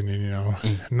my opinion, you know.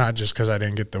 Not just because I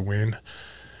didn't get the win,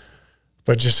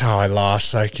 but just how I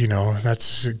lost. Like, you know,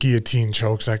 that's guillotine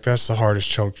chokes. Like, that's the hardest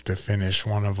choke to finish,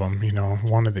 one of them, you know,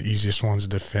 one of the easiest ones to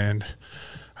defend.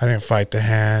 I didn't fight the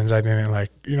hands. I didn't,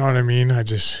 like, you know what I mean? I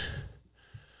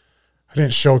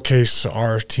didn't showcase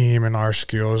our team and our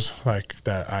skills like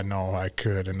that I know I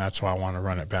could, and that's why I want to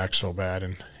run it back so bad.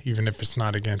 And even if it's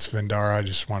not against Vendara, I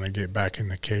just want to get back in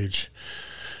the cage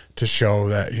to show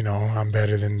that, you know, I'm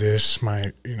better than this.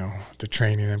 My, you know, the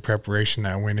training and preparation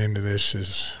that went into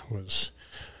this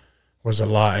was a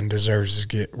lot and deserves to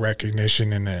get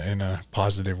recognition in a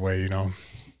positive way, you know.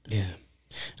 Yeah,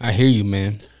 I hear you,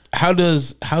 man. How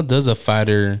does a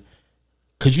fighter,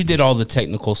 because you did all the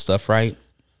technical stuff, right?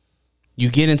 You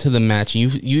get into the match,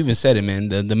 and you even said it, man.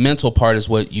 The mental part is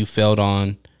what you failed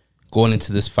on going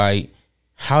into this fight.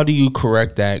 How do you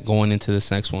correct that going into this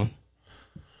next one?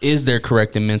 Is there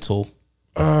correcting mental?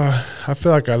 I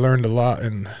feel like I learned a lot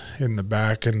in the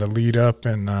back and the lead up,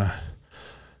 and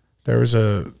there was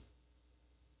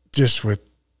just with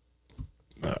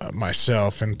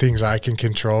myself and things I can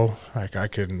control. Like I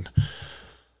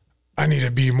need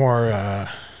to be more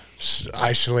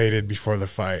isolated before the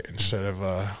fight instead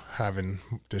of having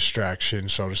distraction,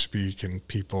 so to speak, and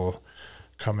people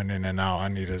coming in and out. I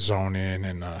need to zone in,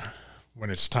 and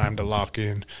when it's time to lock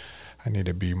in, I need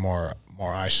to be more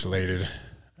isolated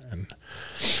and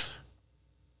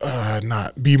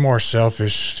not be more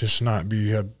selfish. Just not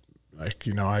be like,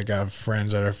 you know, I got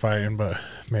friends that are fighting, but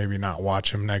maybe not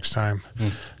watch them next time.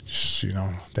 Just, you know,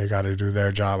 they got to do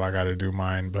their job, I got to do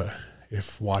mine. But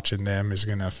if watching them is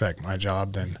going to affect my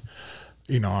job, then,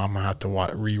 you know, I'm going to have to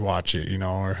rewatch it, you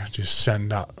know, or just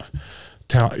send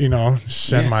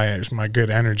my good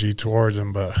energy towards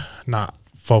them, but not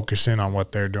focus in on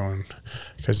what they're doing,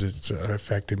 because it's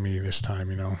affected me this time,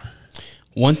 you know.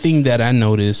 One thing that I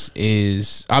notice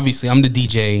is, obviously, I'm the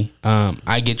DJ.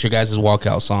 I get your guys'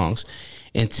 walkout songs,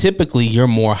 and typically you're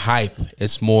more hype.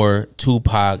 It's more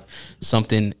Tupac,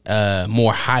 something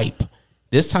more hype.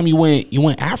 This time you went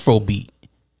Afrobeat.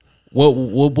 What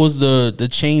was the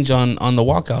change on the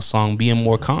walkout song being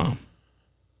more calm?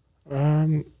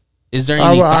 Is there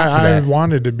any thought to that? I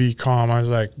wanted to be calm. I was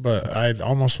like, but I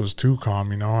almost was too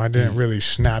calm, you know. I didn't really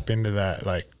snap into that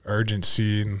like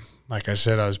urgency, and like I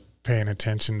said, I was paying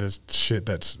attention to shit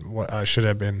that's what I should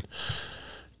have been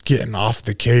getting off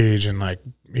the cage, and like,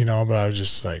 you know, but I was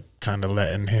just like kind of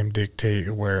letting him dictate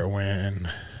where it went, and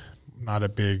not a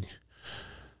big,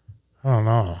 I don't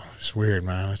know. It's weird,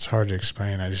 man. It's hard to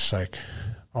explain. I just like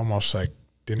almost like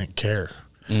didn't care.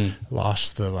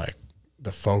 Lost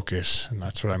the focus, and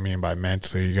that's what I mean by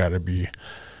mentally. You got to be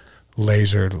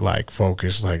laser like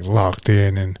focused, like locked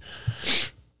in and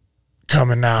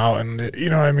coming out, and you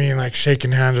know what I mean, like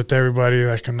shaking hands with everybody.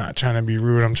 Like, I'm not trying to be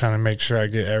rude, I'm trying to make sure I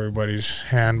get everybody's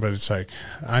hand, but it's like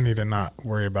I need to not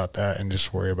worry about that and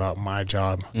just worry about my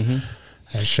job and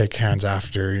shake hands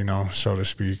after, you know, so to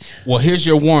speak. Well, here's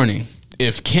your warning.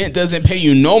 if Kent doesn't pay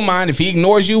you no mind, if he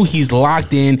ignores you, he's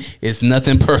locked in. It's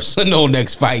nothing personal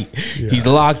next fight. Yeah. He's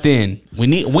locked in. We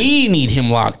need him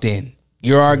locked in.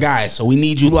 You're our guy, so we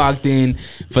need you locked in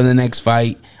for the next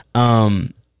fight. I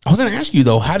was gonna ask you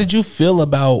though, how did you feel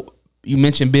about, you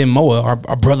mentioned Ben Moa,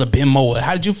 our brother Ben Moa.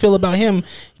 How did you feel about him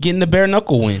getting the bare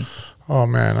knuckle win? Oh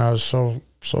man, I was so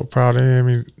proud of him.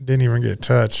 He didn't even get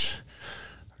touched.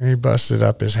 He busted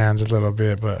up his hands a little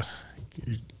bit, but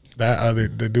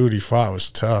the dude he fought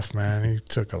was tough, man. He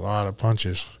took a lot of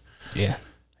punches. Yeah.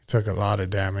 He took a lot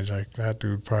of damage. Like, that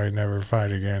dude probably never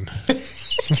fight again.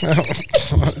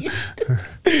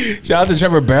 Shout out to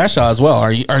Trevor Brashaw as well.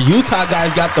 Our Utah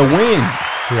guys got the win.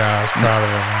 Yeah, I was proud of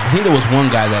him, man. I think there was one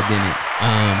guy that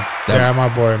didn't. Yeah, my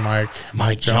boy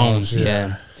Mike Jones.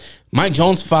 Yeah. Mike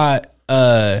Jones fought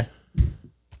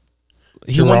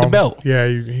he Jerome, won the belt. Yeah,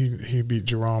 he beat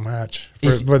Jerome Hatch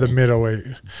for the middleweight.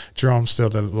 Jerome's still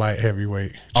the light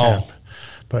heavyweight champ,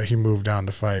 but he moved down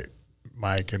to fight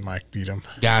Mike, and Mike beat him.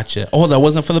 Gotcha. Oh, that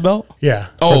wasn't for the belt? Yeah,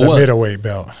 for the middleweight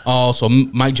belt. Oh, so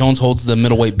Mike Jones holds the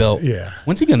middleweight belt. Yeah.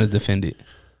 When's he gonna defend it?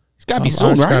 It's got to be soon,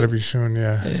 right? It's got to be soon,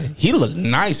 yeah. He looked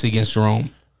nice against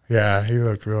Jerome. Yeah, he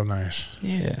looked real nice.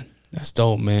 Yeah, that's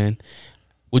dope, man.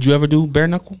 Would you ever do bare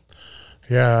knuckle?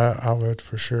 Yeah, I would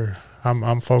for sure.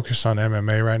 I'm focused on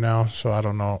MMA right now, so I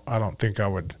don't know. I don't think I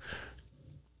would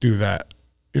do that.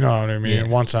 You know what I mean? Yeah.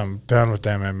 Once I'm done with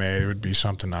MMA, it would be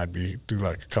something I'd do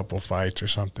like a couple fights or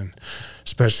something.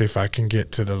 Especially if I can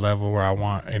get to the level where I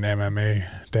want in MMA,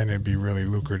 then it'd be really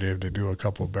lucrative to do a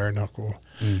couple bare knuckle.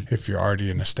 If you're already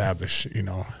an established,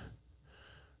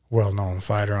 well-known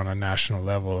fighter on a national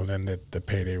level, then the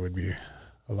payday would be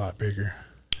a lot bigger.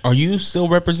 Are you still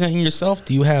representing yourself?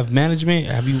 Do you have management?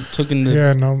 Have you taken the?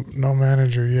 Yeah, no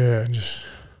manager yet. Just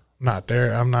not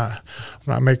there. I'm not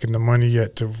making the money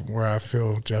yet to where I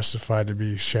feel justified to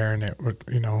be sharing it with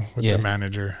the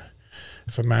manager.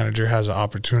 If a manager has an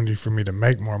opportunity for me to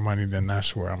make more money, then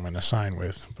that's where I'm going to sign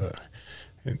with. But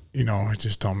it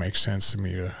just don't make sense to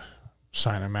me to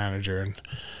sign a manager and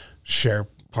share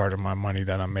part of my money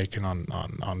that I'm making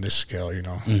on this scale.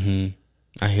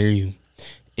 I hear you.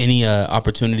 Any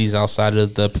opportunities outside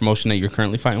of the promotion that you're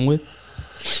currently fighting with?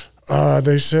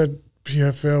 They said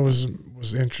PFL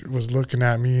was looking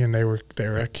at me, and they were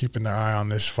keeping their eye on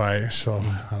this fight. So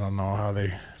I don't know how they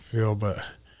feel, but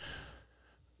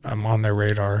I'm on their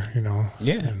radar.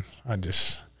 Yeah. And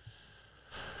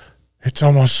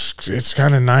it's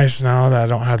kind of nice now that I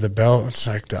don't have the belt. It's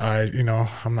like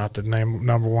I'm not the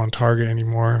number one target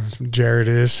anymore. Jared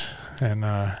is. And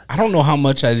I don't know how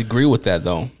much I agree with that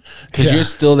though, because you're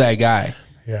still that guy.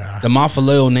 Yeah, the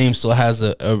Mafileo name still has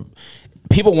a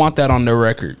people want that on their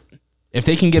record. If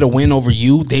they can get a win over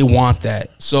you, they want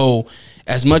that. So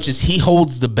as much as he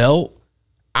holds the belt,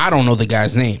 I don't know the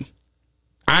guy's name.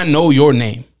 I know your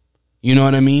name. You know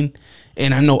what I mean?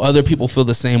 And I know other people feel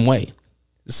the same way.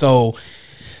 So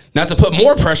not to put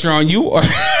more pressure on you,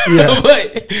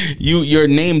 but your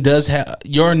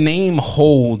name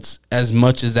holds as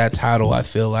much as that title. I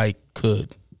feel like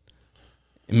could.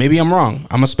 Maybe I'm wrong.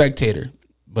 I'm a spectator,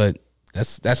 but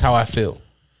that's how I feel.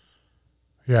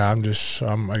 Yeah, I'm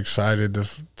excited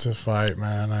to fight,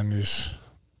 man. I'm just,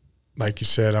 like you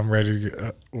said, I'm ready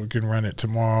to we can run it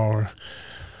tomorrow.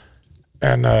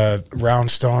 And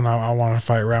Roundstone, I want to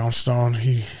fight Roundstone.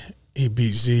 He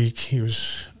beat Zeke. He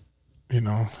was.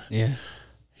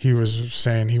 He was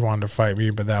saying he wanted to fight me,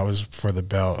 but that was for the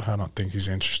belt. I don't think he's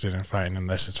interested in fighting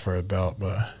unless it's for a belt.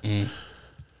 But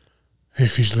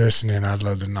if he's listening, I'd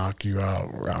love to knock you out,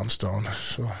 Roundstone.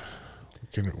 So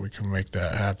we can make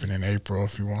that happen in April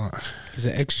if you want. He's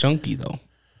an ex-junkie, though.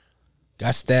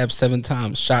 Got stabbed 7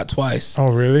 times, shot twice.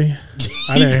 Oh, really?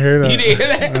 I didn't hear that. You didn't hear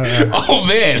that? Oh,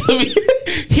 man.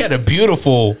 He had a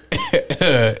beautiful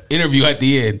interview at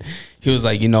the end. He was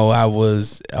like, he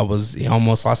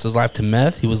almost lost his life to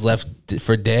meth. He was left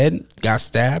for dead, got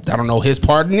stabbed. I don't know his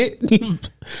part in it.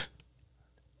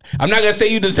 I'm not going to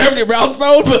say you deserved it,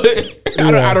 Roundstone, but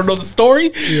I don't know the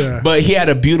story. Yeah. But he had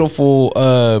a beautiful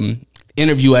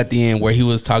interview at the end where he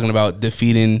was talking about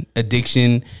defeating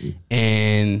addiction.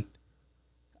 And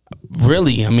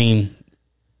really,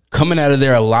 coming out of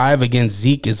there alive against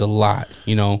Zeke is a lot,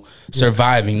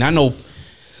 surviving.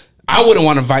 I wouldn't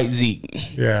want to fight Zeke.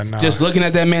 Yeah, no. Just looking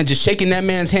at that man, just shaking that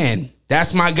man's hand.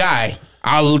 That's my guy.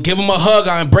 I'll give him a hug.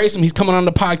 I'll embrace him. He's coming on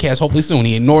the podcast hopefully soon.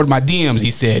 He ignored my DMs.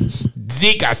 He said,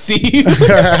 Zeke, I see you.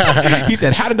 He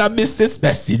said, how did I miss this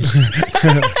message?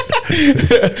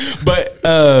 But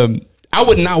I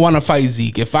would not want to fight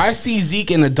Zeke. If I see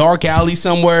Zeke in a dark alley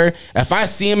somewhere, if I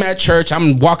see him at church,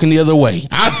 I'm walking the other way.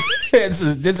 It's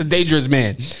a dangerous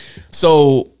man.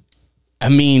 So,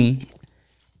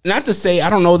 not to say I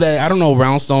don't know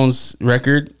Roundstone's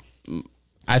record.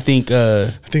 I think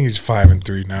he's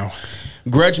 5-3 now.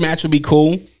 Grudge match would be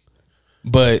cool,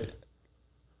 but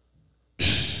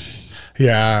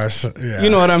yeah, you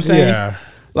know what I'm saying? Yeah,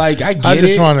 like I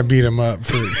just want to beat him up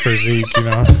for Zeke, you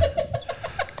know.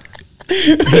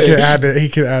 He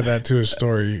could add that to his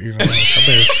story, you know. I've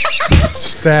been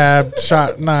stabbed,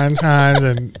 shot 9 times,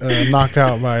 and knocked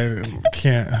out by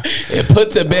Kent. And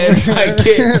put to bed by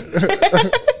Kent.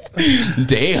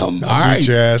 Damn. All right. Beat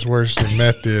your ass worse than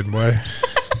meth did, boy.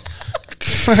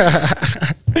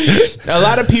 A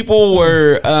lot of people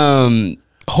were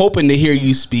hoping to hear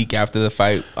you speak after the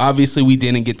fight. Obviously, we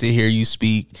didn't get to hear you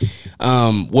speak.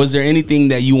 Was there anything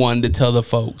that you wanted to tell the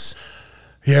folks?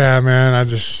 Yeah, man. I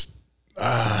just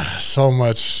so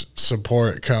much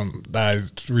support that I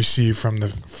received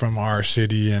from our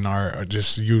city and our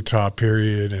just Utah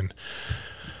period, and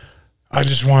I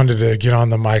just wanted to get on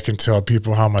the mic and tell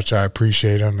people how much I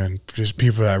appreciate them, and just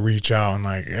people that reach out and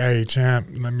like, hey, champ,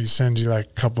 let me send you like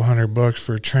a couple $100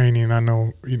 for training. I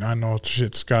know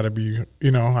shit's got to be,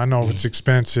 I know it's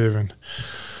expensive, and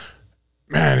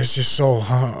man, it's just so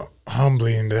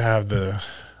humbling to have I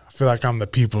feel like I'm the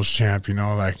people's champ,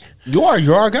 like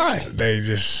you're our guy. They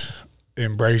just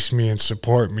embrace me and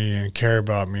support me and care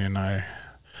about me, and I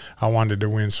wanted to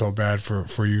win so bad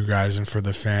for you guys and for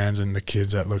the fans and the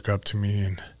kids that look up to me,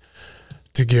 and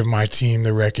to give my team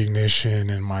the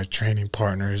recognition and my training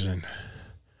partners, and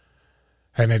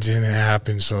it didn't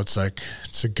happen. So it's like,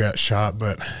 it's a gut shot,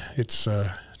 but it's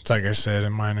like I said,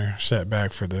 a minor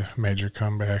setback for the major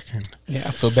comeback. And yeah,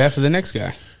 I feel bad for the next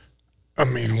guy. I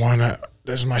mean,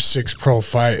 this is my 6th pro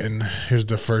fight, and here's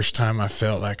the first time I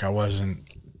felt like I wasn't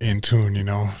in tune,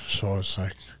 So it's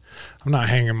like, I'm not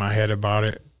hanging my head about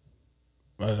it.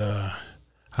 But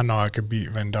I know I could beat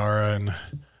Vendara, and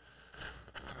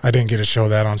I didn't get to show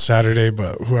that on Saturday.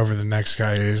 But whoever the next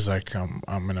guy is, like I'm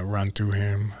gonna run through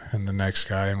him and the next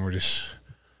guy, and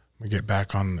we get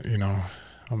back on.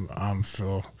 I'm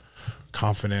feel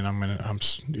confident.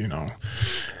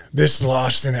 This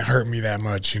loss didn't hurt me that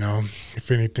much.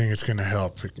 If anything, it's gonna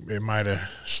help. It might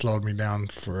have slowed me down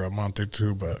for a month or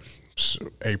 2, but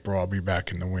April I'll be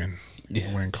back in the win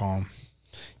column.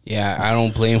 Yeah, I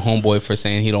don't blame homeboy for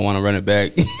saying he don't want to run it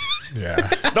back. Yeah.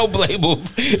 I don't blame him.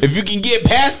 If you can get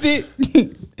past it,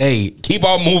 hey, keep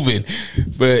on moving.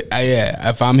 But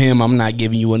if I'm him, I'm not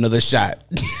giving you another shot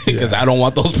because I don't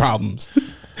want those problems.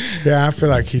 Yeah, I feel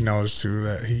like he knows too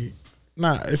that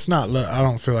it's not luck. I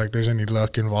don't feel like there's any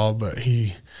luck involved, but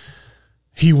he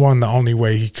won the only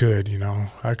way he could,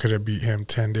 I could have beat him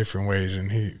 10 different ways,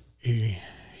 and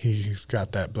he's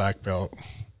got that black belt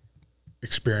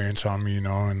experience on me,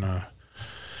 and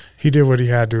he did what he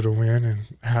had to win, and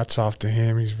hats off to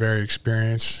him. He's very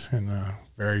experienced and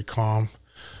very calm,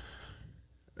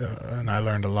 and I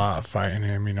learned a lot fighting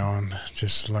him, and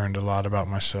just learned a lot about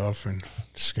myself, and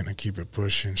just gonna keep it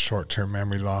pushing. Short-term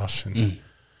memory loss. And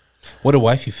what did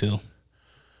wifey feel?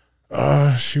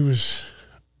 She's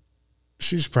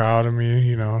proud of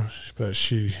me, but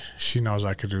she knows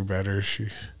I could do better.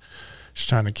 She's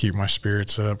trying to keep my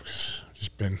spirits up, because I've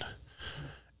just been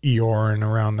Eoring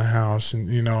around the house, and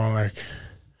like,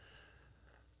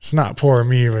 it's not poor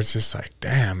me, but it's just like,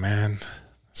 damn, man,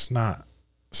 it's not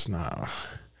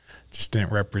just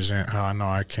didn't represent how I know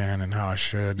I can and how I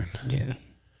should. Yeah,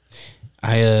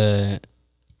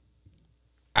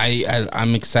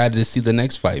 I'm excited to see the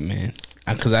next fight, man,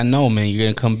 because I know, man, you're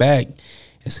gonna come back.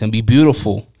 It's gonna be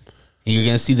beautiful, and you're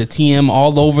gonna see the TM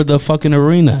all over the fucking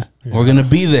arena. Yeah. We're gonna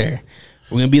be there.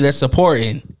 We're gonna be there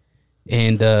supporting,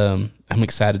 and I'm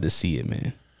excited to see it,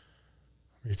 man.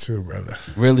 Me too, brother.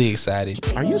 Really excited.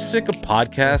 Are you sick of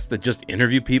podcasts that just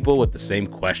interview people with the same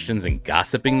questions and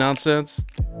gossiping nonsense?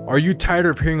 Are you tired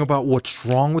of hearing about what's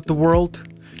wrong with the world?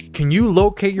 Can you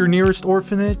locate your nearest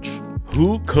orphanage?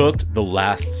 Who cooked the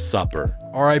Last Supper?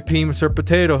 R.I.P. Mr.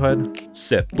 Potato Head.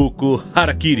 Seppuku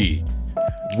Harakiri.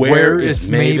 Where is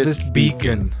Mavis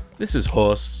Beacon? This is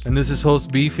Hos. And this is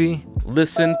Host Beefy.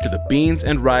 Listen to the Beans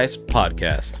and Rice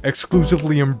podcast.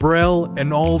 Exclusively in Braille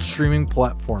and all streaming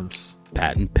platforms.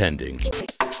 Patent pending.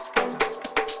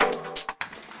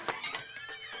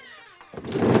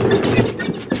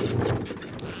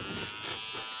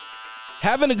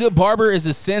 Having a good barber is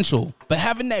essential, but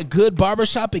having that good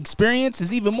barbershop experience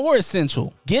is even more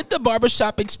essential. Get the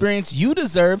barbershop experience you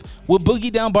deserve with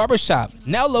Boogie Down Barbershop,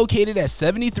 now located at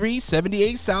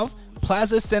 7378 South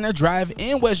Plaza Center Drive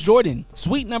in West Jordan,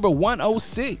 suite number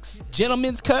 106.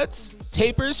 Gentlemen's cuts,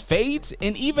 tapers, fades,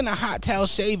 and even a hot towel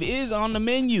shave is on the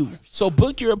menu. So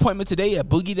book your appointment today at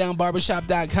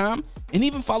boogiedownbarbershop.com and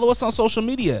even follow us on social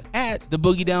media at The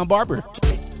Boogie Down Barber.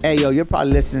 Hey, yo, you're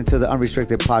probably listening to the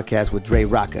Unrestricted Podcast with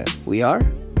DreRawka. We are?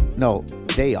 No,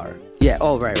 they are. Yeah,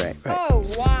 oh, right. Oh,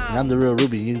 wow. And I'm the real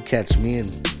Ruby. You can catch me and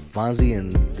Fonzie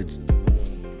and the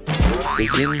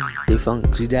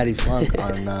Funk. G Daddy Funk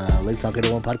on Lake Talk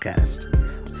 801 Podcast.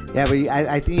 Yeah, but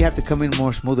I think you have to come in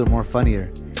more smoother, more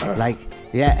funnier. Like,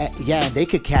 yeah, they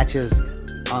could catch us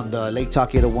on the Lake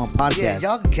Talk 801 Podcast. Yeah,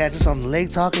 y'all can catch us on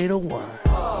Lake Talk 801.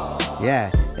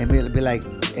 Yeah, and be like,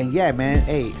 and yeah, man,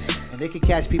 hey. They could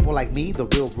catch people like me, the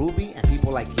real Ruby, and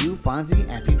people like you, Fonzie,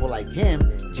 and people like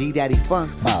him, G Daddy Funk.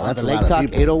 Wow, that's the a Lake lot Talk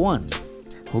of people. 801.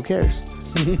 Who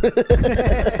cares?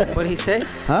 What did he say?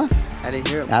 Huh? I didn't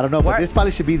hear him. I don't know, but this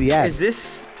probably should be the ad.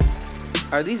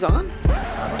 Are these on?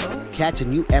 Catch a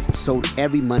new episode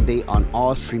every Monday on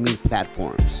all streaming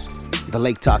platforms. The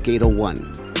Lake Talk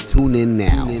 801. Tune in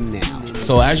now.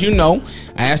 So as you know,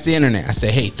 I asked the internet. I said,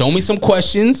 hey, throw me some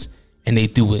questions, and they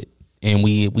do it. And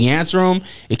we answer them.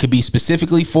 It could be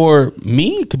specifically for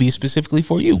me. It could be specifically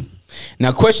for you.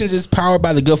 Now, Questions is powered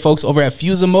by the good folks over at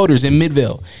Fusa Motors in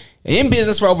Midvale. In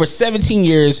business for over 17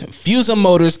 years, Fusa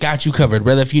Motors got you covered.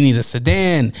 Whether if you need a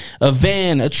sedan, a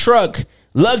van, a truck,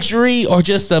 luxury, or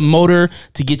just a motor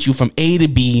to get you from A to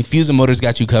B, Fusa Motors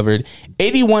got you covered.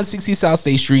 8160 South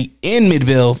State Street in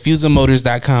Midvale,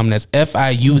 FusaMotors.com. That's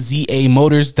FIUZA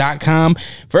Motors.com.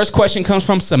 First question comes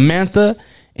from Samantha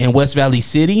in West Valley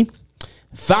City.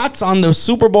 Thoughts on the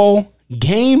Super Bowl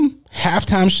game,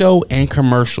 halftime show, and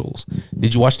commercials.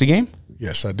 Did you watch the game?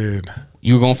 Yes, I did.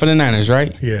 You were going for the Niners,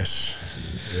 right? Yes.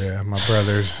 Yeah, my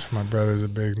brother's a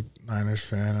big Niners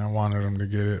fan. I wanted him to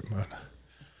get it, but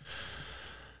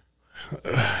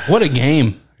what a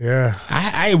game. Yeah.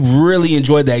 I really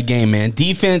enjoyed that game, man.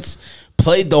 Defense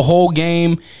played the whole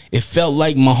game. It felt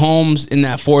like Mahomes in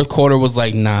that fourth quarter was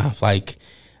like, nah, like,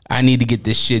 I need to get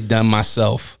this shit done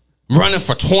myself. Running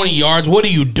for 20 yards. What are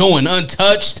you doing?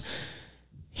 Untouched.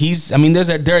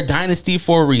 They're a dynasty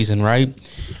for a reason, right?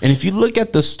 And if you look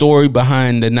at the story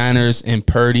behind the Niners and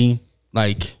Purdy,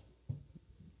 like,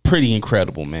 pretty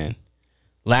incredible, man.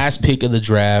 Last pick of the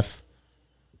draft.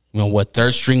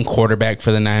 Third string quarterback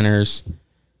for the Niners.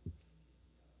 I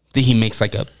think he makes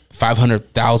like a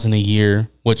 $500,000 a year,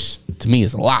 which to me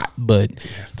is a lot, but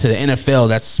to the NFL,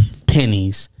 that's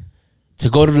pennies. To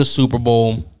go to the Super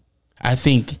Bowl, I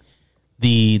think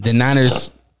the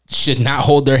Niners should not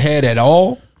hold their head at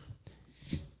all.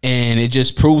 And it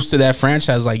just proves to that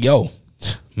franchise, like, yo,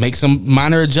 make some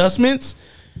minor adjustments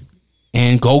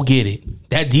and go get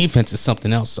it. That defense is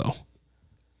something else, though.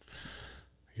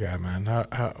 Yeah, man.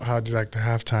 How'd you like the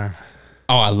halftime?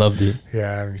 Oh, I loved it.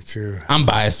 Yeah, me too. I'm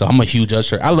biased, though. I'm a huge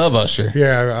Usher. I love Usher.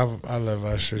 Yeah, I love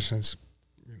Usher since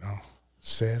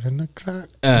 7 o'clock.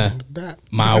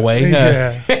 My Way.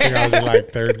 Yeah, I think I was in like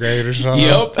third grade or something.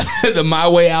 Yep, the My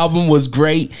Way album was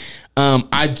great.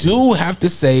 I do have to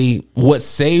say, what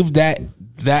saved that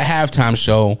halftime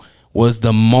show was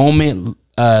the moment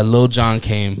Lil Jon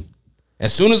came.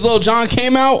 As soon as Lil Jon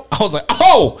came out, I was like,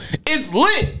 "Oh, it's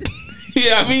lit."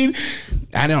 Yeah, I mean,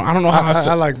 I don't know how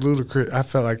I like Ludacris. I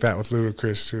felt like that with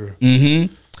Ludacris too.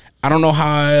 Mm-hmm. I don't know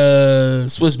how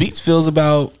Swiss Beats feels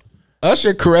about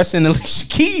Usher caressing Alicia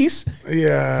Keys.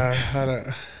 Yeah,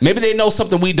 maybe they know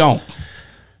something we don't.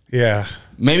 Yeah,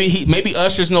 maybe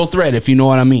Usher's no threat, if you know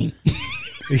what I mean.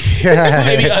 Yeah,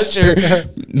 maybe Usher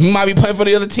might be playing for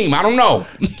the other team. I don't know.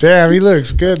 Damn, he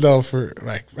looks good though.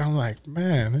 I'm like,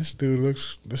 man, this dude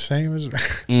looks the same as.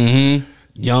 Mm-hmm.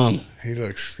 Young. He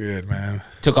looks good, man.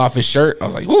 Took off his shirt. I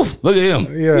was like, woo, look at him.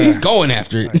 Yeah, he's going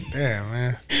after it. Like, damn,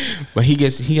 man. But he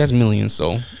has millions,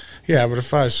 so. Yeah, but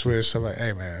if I switch, I'm like,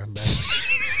 hey, man,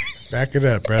 back it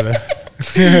up, brother.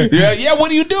 Yeah. What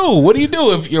do you do? What do you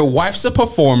do if your wife's a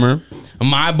performer?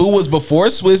 My boo was before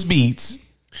Swiss Beats.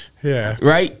 Yeah.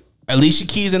 Right? Alicia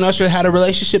Keys and Usher had a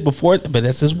relationship before, but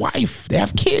that's his wife. They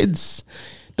have kids.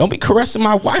 Don't be caressing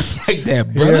my wife like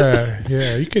that, brother.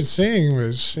 Yeah. You can sing,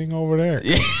 but sing over there.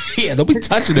 Yeah, don't be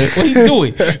touching it. What are you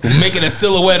doing? Making a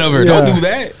silhouette of her. Yeah. Don't do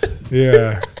that.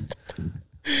 Yeah.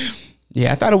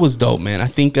 Yeah, I thought it was dope, man. I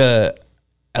think a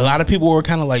lot of people were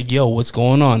kind of like, yo, what's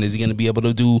going on? Is he going to be able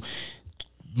to do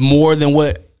more than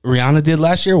what Rihanna did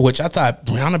last year? Which I thought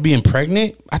Rihanna being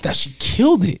pregnant, I thought she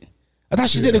killed it. I thought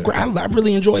she did I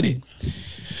really enjoyed it.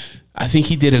 I think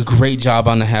he did a great job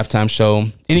on the halftime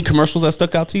show. Any commercials that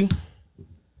stuck out to you?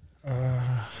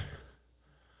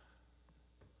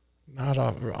 Not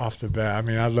off the bat. I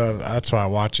mean, that's why I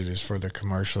watch it, is for the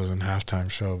commercials and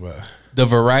halftime show. But the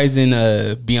Verizon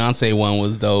Beyonce one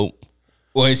was dope.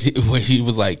 Where she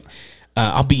was like,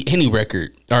 I'll beat any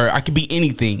record, or I could beat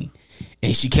anything.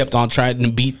 And she kept on trying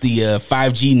to beat the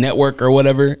 5G network or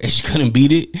whatever, and she couldn't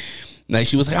beat it. Like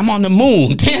she was like, I'm on the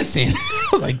moon dancing. I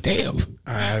was like, damn.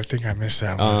 I think I missed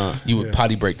that one. You would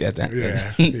potty break that.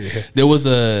 Yeah. There was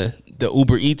the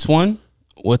Uber Eats one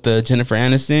with Jennifer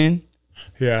Aniston.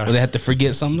 Yeah. Where they had to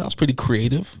forget something. That was pretty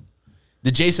creative.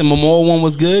 The Jason Momoa one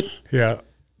was good. Yeah.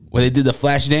 Where they did the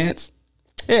flash dance.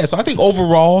 Yeah, so I think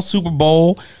overall Super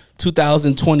Bowl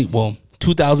 2020,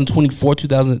 2024,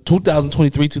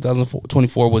 2023,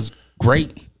 2024 was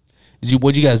great.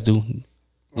 What'd you guys do?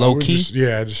 Low key?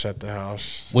 Just at the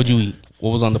house. What'd you eat?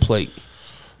 What was on the plate?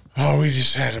 Oh, we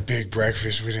just had a big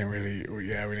breakfast. We didn't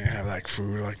have like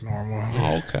food like normal.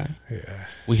 Oh, okay. Yeah.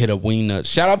 We hit up Wing Nuts.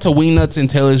 Shout out to Wing Nuts in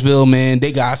Taylorsville, man.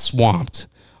 They got swamped.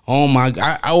 Oh my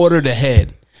God. I ordered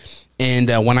ahead. And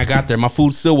when I got there, my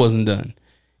food still wasn't done.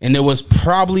 And there was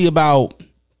probably about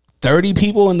 30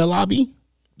 people in the lobby.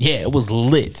 Yeah, it was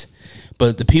lit.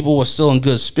 But the people were still in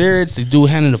good spirits. The dude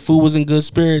handing the food was in good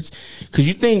spirits. Because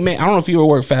you think, man, I don't know if you ever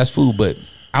work fast food, but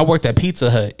I worked at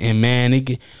Pizza Hut. And, man,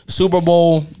 Super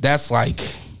Bowl, that's like,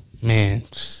 man,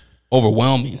 just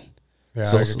overwhelming. Yeah,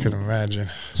 so, I can imagine.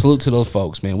 Salute to those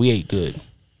folks, man. We ate good.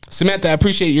 Samantha, I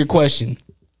appreciate your question.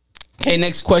 Okay,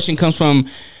 next question comes from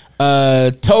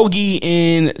Togi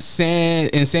in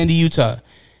Sandy, Utah.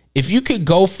 If you could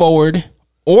go forward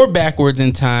or backwards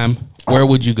in time, where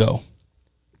would you go?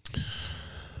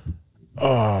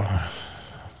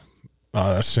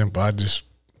 That's simple. I'd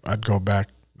go back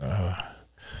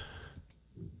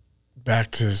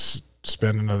to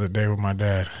spend another day with my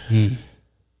dad.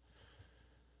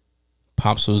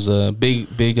 Pops was a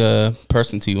big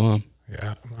person to you, huh?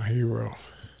 Yeah, my hero.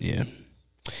 Yeah.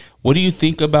 What do you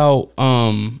think about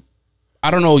I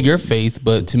don't know your faith,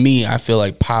 but to me, I feel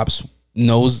like Pops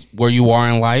knows where you are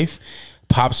in life.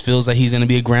 Pops feels like he's gonna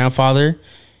be a grandfather.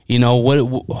 You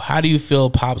know, how do you feel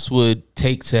Pops would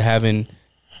take to having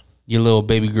your little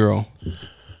baby girl?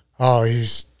 Oh,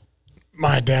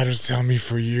 my dad was telling me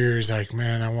for years, like,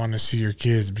 man, I want to see your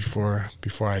kids before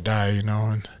I die, you know.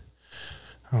 And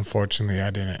unfortunately, I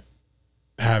didn't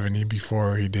have any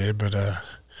before he did, but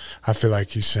I feel like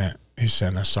he sent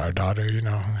us our daughter, you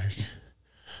know. Like,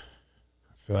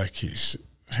 I feel like he's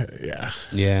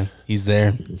he's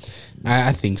there.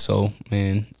 I think so,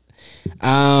 man.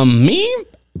 Me,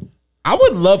 I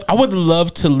would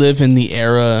love to live in the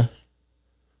era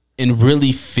and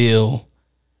really feel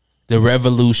the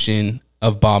revolution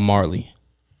of Bob Marley.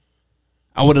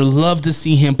 I would have loved to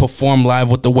see him perform live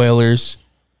with the Wailers.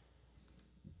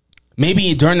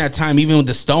 Maybe during that time, even with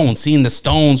the Stones, seeing the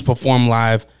Stones perform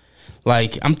live.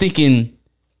 Like, I'm thinking,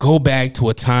 go back to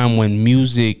a time when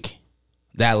music,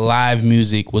 that live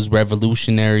music was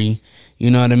revolutionary. You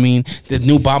know what I mean? The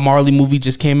new Bob Marley movie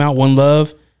just came out, One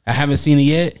Love. I haven't seen it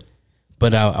yet,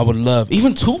 but I would love,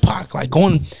 even Tupac, like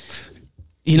going,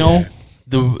 you know,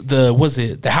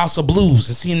 the House of Blues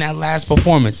and seeing that last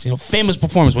performance, you know, famous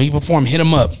performance when he performed Hit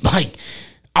 'Em Up. Like,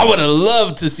 I would have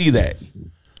loved to see that.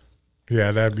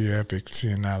 Yeah, that'd be epic,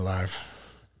 seeing that live.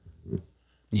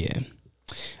 Yeah.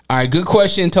 All right, good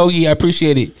question, Togi. I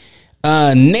appreciate it.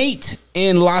 Nate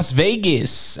in Las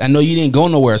Vegas. I know you didn't go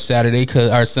nowhere Sunday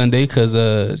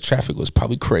because traffic was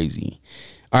probably crazy.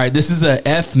 All right, this is a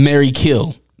F, marry,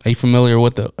 kill. Are you familiar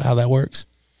with how that works?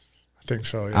 I think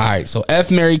so, yeah. All right, so F,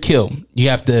 marry, kill. You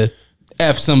have to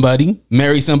F somebody,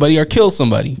 marry somebody, or kill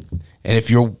somebody. And if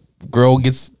your girl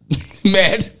gets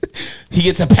mad, he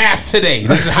gets a pass today.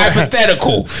 This is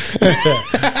hypothetical.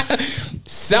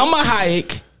 Selma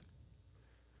Hayek,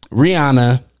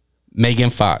 Rihanna, Megan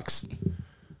Fox.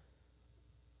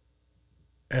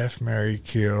 F, marry,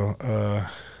 kill.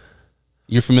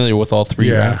 You're familiar with all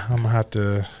three, yeah, right? I'm gonna have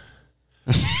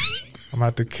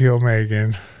to kill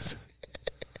Megan.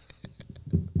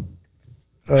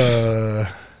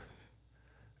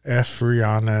 F,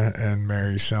 Rihanna, and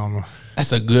marry Selma.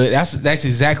 That's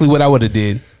exactly what I would have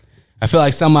did. I feel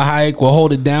like Selma Hayek will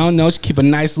hold it down. No, she keep a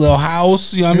nice little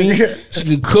house. You know what I mean? She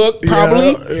can cook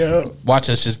probably. Yeah. Watch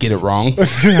us just get it wrong.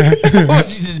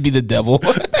 She just be the devil.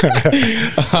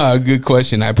 Good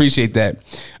question. I appreciate that.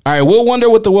 All right, Will Wonder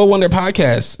with the Will Wonder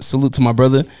podcast. Salute to my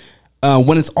brother.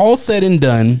 When it's all said and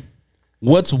done,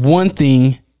 what's one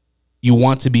thing you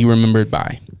want to be remembered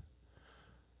by?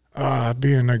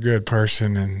 Being a good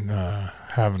person and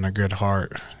having a good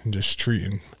heart and just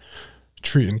treating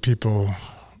people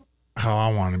how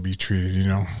I want to be treated, you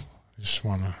know. Just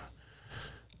want to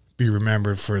be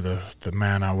remembered for the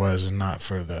man I was and not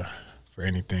for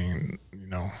anything, you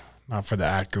know, not for the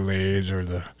accolades or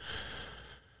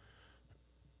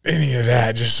any of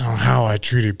that, just on how I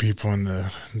treated people and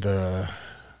the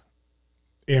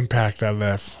impact I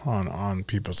left on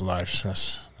people's lives.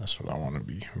 That's what I want to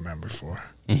be remembered for.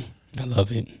 I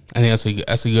love it. I think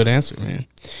that's a good answer, man.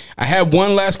 I had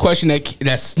one last question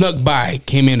that snuck by,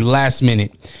 came in last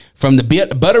minute from the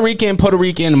Puerto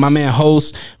Rican, my man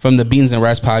host from the Beans and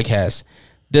Rice podcast.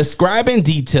 Describe in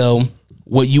detail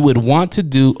what you would want to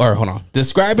do, or hold on.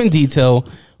 Describe in detail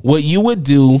what you would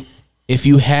do if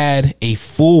you had a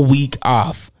full week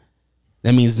off.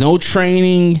 That means no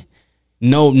training,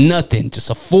 no nothing, just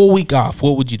a full week off.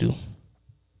 What would you do?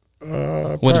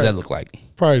 What does that look like?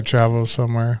 Probably travel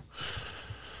somewhere.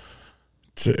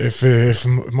 If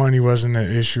money wasn't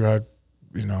an issue, I'd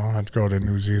go to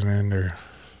New Zealand or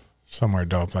somewhere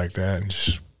dope like that and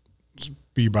just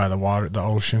be by the water, the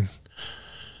ocean.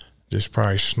 Just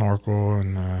probably snorkel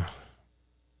and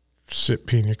sip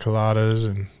pina coladas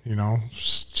and,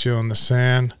 just chill in the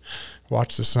sand,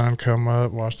 watch the sun come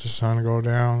up, watch the sun go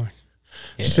down.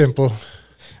 Yeah. Simple.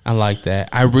 I like that.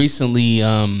 I recently,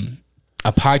 a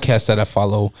podcast that I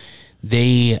follow,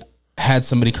 they had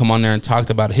somebody come on there and talked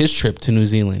about his trip to New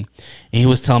Zealand. And he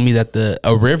was telling me that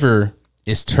a river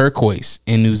is turquoise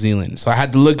in New Zealand. So I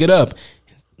had to look it up.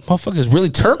 Motherfucker is really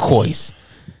turquoise.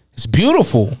 It's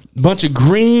beautiful. Bunch of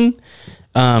green.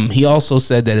 He also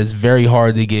said that it's very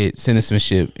hard to get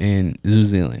citizenship in New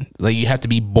Zealand. Like, you have to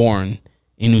be born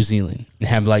in New Zealand and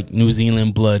have like New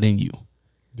Zealand blood in you.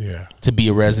 Yeah. To be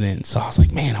a resident. So I was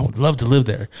like, man, I would love to live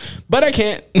there, but I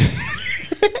can't.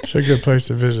 It's a good place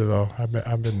to visit, though.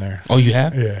 I've been there. Oh, you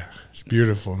have? Yeah, it's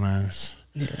beautiful, man.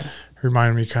 It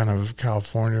reminded me kind of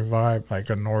California vibe, like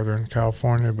a northern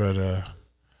California, but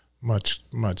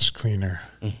much cleaner.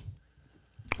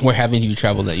 Where haven't you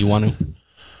traveled that you want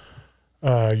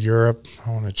to? Europe.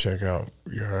 I want to check out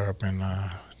Europe, and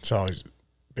it's always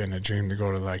been a dream to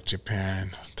go to like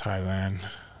Japan, Thailand.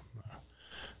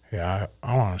 Yeah,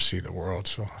 I want to see the world.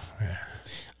 So yeah,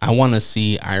 I want to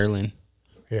see Ireland.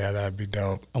 Yeah, that'd be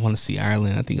dope. I want to see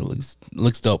Ireland. I think it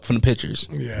looks dope from the pictures.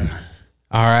 Yeah.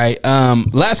 All right.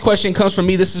 Last question comes from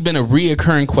me. This has been a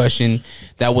reoccurring question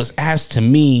that was asked to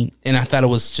me, and I thought it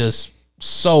was just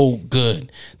so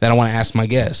good that I want to ask my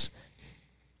guests.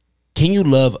 Can you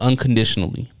love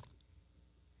unconditionally?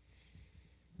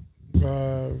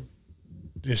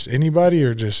 Just anybody,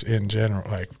 or just in general,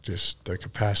 like just the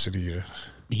capacity to.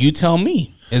 You tell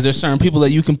me. Is there certain people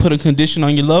that you can put a condition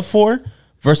on your love for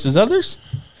versus others?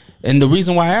 And the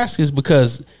reason why I ask is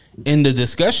because in the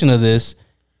discussion of this,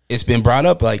 it's been brought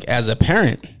up, like, as a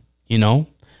parent,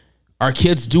 our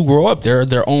kids do grow up. They're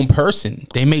their own person.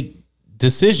 They make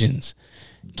decisions.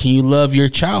 Can you love your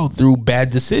child through bad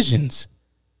decisions?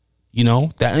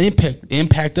 That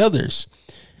impact others.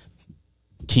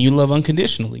 Can you love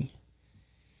unconditionally?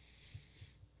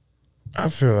 I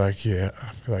feel like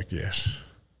yes.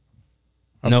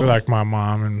 I feel like my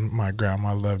mom and my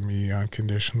grandma loved me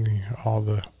unconditionally. All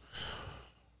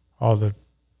the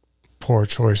poor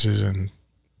choices and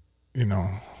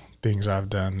things I've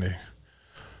done, they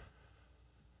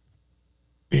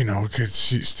could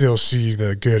still see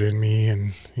the good in me,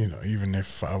 and even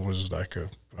if I was like a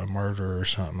murderer or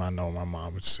something, I know my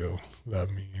mom would still love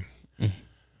me.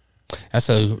 That's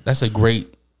a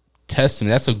great testament.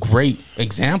 That's a great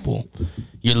example.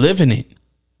 You're living it.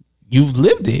 You've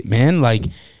lived it, man. Like,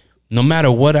 no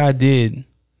matter what I did,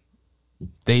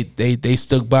 they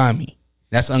stuck by me.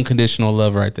 That's unconditional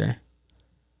love right there.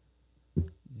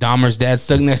 Dahmer's dad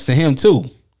stuck next to him too.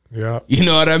 Yeah. You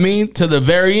know what I mean? To the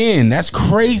very end. That's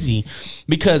crazy.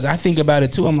 Because I think about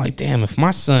it too. I'm like, damn, if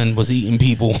my son was eating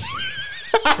people,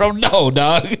 I don't know,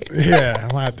 dog. Yeah, I'm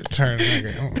gonna have to turn.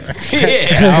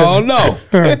 Yeah, I don't know.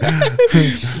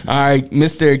 All right,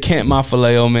 Mr. Kent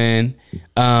Mafileo, man.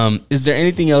 Is there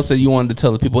anything else that you wanted to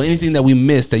tell the people? Anything that we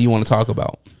missed that you want to talk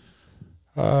about?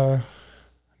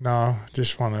 No,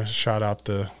 just want to shout out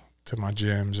to my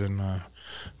gyms and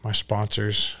my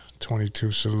sponsors: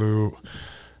 22 Salute,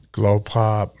 Glow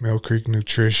Pop, Mill Creek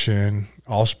Nutrition,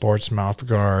 All Sports Mouth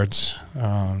Guards,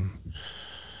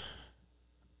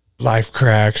 Life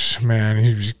Cracks. Man,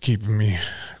 he was keeping me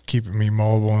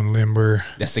mobile and limber.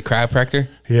 That's the chiropractor?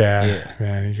 Yeah,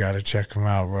 man, you got to check him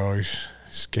out, bro. He's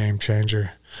a game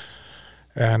changer.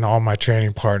 And all my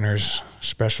training partners,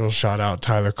 special shout out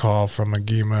Tyler Call from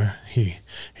Agema.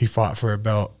 He fought for a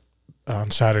belt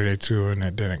on Saturday too, and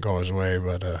it didn't go his way,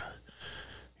 but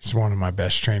he's one of my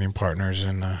best training partners,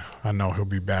 and I know he'll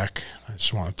be back. I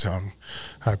just want to tell him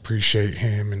I appreciate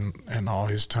him and all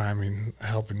his time in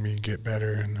helping me get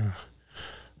better, and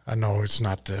I know it's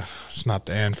not the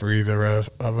end for either of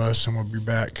us, and we'll be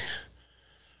back.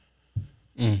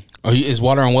 Is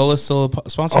Water and Wellness still a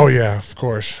sponsor? Oh yeah, of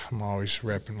course. I'm always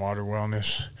repping Water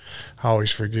Wellness. I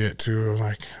always forget too.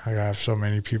 Like, I have so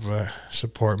many people that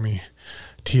support me.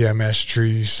 TMS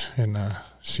Trees in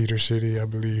Cedar City, I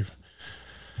believe.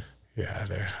 yeah,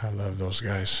 I love those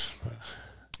guys. But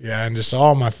yeah, and just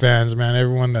all my fans, man,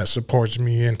 everyone that supports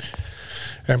me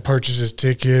and purchases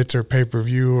tickets or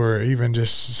pay-per-view or even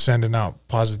just sending out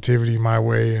positivity my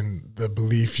way, and the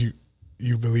belief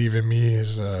you believe in me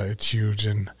is it's huge,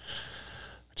 and I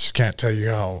just can't tell you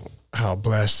how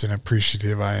blessed and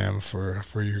appreciative I am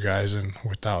for you guys, and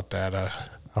without that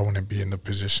I wouldn't be in the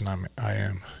position I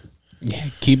am. Yeah,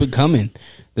 keep it coming.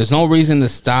 There's no reason to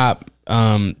stop.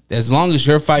 As long as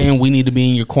you're fighting, we need to be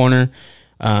in your corner.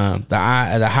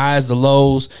 The highs, the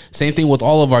lows. Same thing with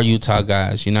all of our Utah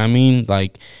guys. You know what I mean?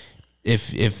 Like,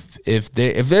 if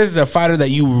there's a fighter that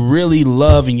you really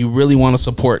love and you really want to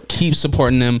support, keep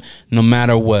supporting them no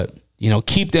matter what. You know,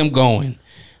 keep them going,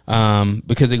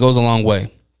 because it goes a long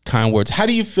way. Kind words. How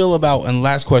do you feel about? And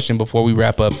last question before we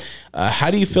wrap up.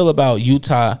 How do you feel about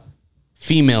Utah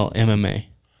female MMA?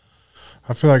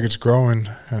 I feel like it's growing,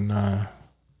 and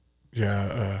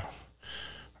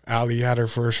Ali had her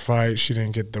first fight. She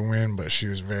didn't get the win, but she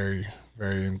was very,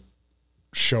 very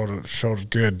showed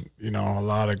good. You know, a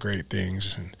lot of great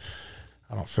things, and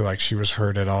I don't feel like she was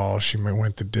hurt at all. She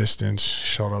went the distance,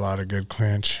 showed a lot of good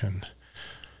clinch, and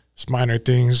it's minor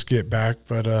things get back.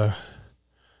 But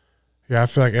yeah, I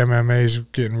feel like MMA is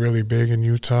getting really big in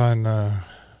Utah, and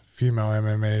female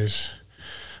MMA is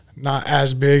not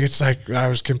as big. It's like I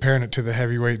was comparing it to the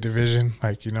heavyweight division.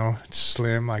 Like, you know, it's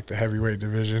slim like the heavyweight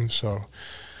division. So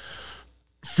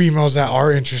females that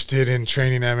are interested in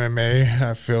training MMA,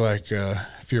 I feel like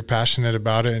if you're passionate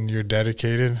about it and you're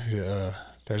dedicated,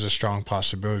 there's a strong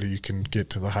possibility you can get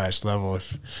to the highest level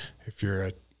if you're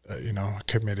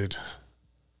committed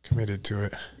to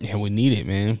it. Yeah, we need it,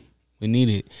 man. We need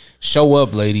it. Show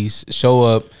up, ladies. Show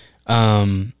up.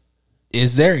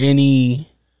 Is there any?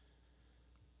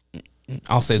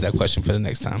 I'll save that question for the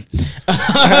next time.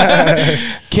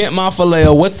 Kent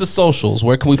Mafileo, what's the socials?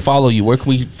 Where can we follow you? Where can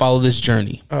we follow this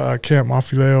journey? Kent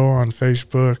Mafileo on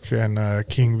Facebook and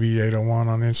King V801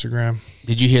 on Instagram.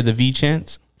 Did you hear the V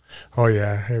chants? Oh,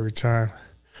 yeah, every time.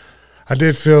 I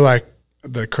did feel like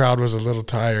the crowd was a little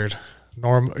tired.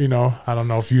 You know, I don't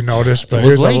know if you noticed, but it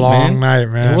was late, a long night,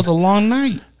 man. It was a long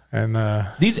night. And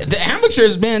the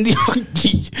amateurs, man,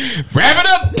 wrap it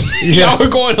up. Y'all were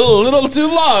going a little too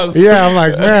long. Yeah, I'm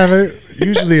like, man,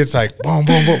 usually it's like boom,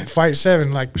 boom, boom, fight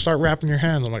 7, like start wrapping your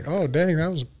hands. I'm like, oh dang,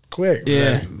 that was quick.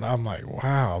 Yeah, man. I'm like,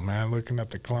 wow, man, looking at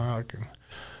the clock.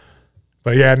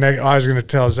 But yeah, I was gonna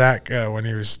tell Zach when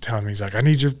he was telling me, he's like, I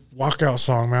need your walkout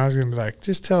song, man. I was gonna be like,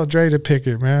 just tell Dre to pick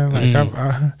it, man. Like,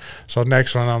 so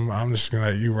next one, I'm just gonna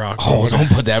let you rock. Oh, don't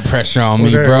put that pressure on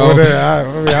me, bro.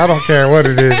 I don't care what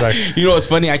it is. Like, you know what's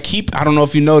funny? I don't know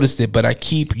if you noticed it, but I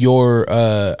keep your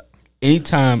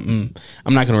anytime.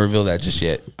 I'm not gonna reveal that just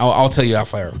yet. I'll tell you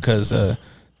off air because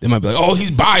they might be like, oh,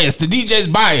 he's biased. The DJ's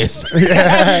biased.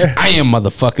 Yeah. I am,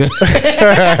 motherfucker.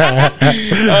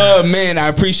 Man, I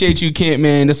appreciate you, Kent,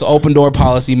 man. This is an open door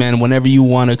policy, man. Whenever you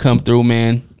want to come through,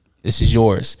 man, this is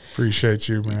yours. Appreciate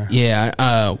you, man.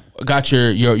 Yeah, got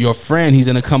your friend. He's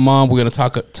gonna come on. We're gonna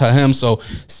talk to him. So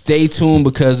stay tuned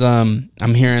because I'm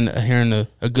hearing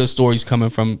a good stories coming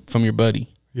from your buddy.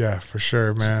 Yeah, for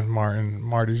sure, man.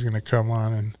 Marty's gonna come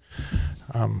on, and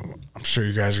I'm sure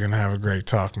you guys are gonna have a great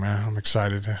talk, man. I'm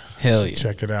excited to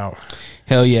check it out.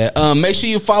 Hell yeah. Make sure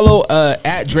you follow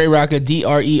at DreRawka,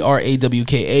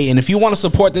 DreRawka. And if you want to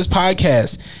support this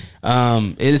podcast,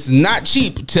 it is not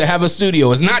cheap to have a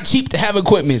studio. It's not cheap to have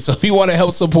equipment. So if you want to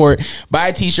help support, buy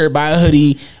a t-shirt, buy a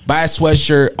hoodie, buy a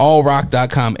sweatshirt,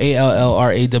 allrock.com,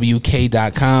 ALLRAWK.com.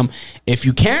 If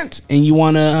you can't and you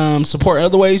want to support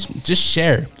other ways, just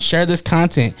share this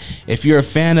content. If you're a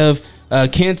fan of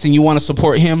Kent and you want to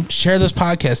support him, share this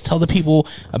podcast. Tell the people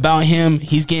about him.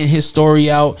 He's getting his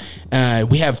story out.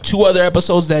 We have 2 other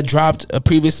episodes that dropped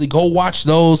previously. Go watch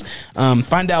those.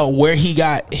 Find out where he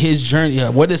got his journey,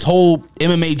 where this whole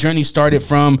MMA journey started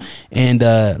from, and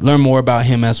learn more about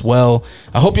him as well.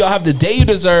 I hope y'all have the day you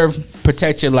deserve.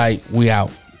 Protect your light. We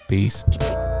out. Peace.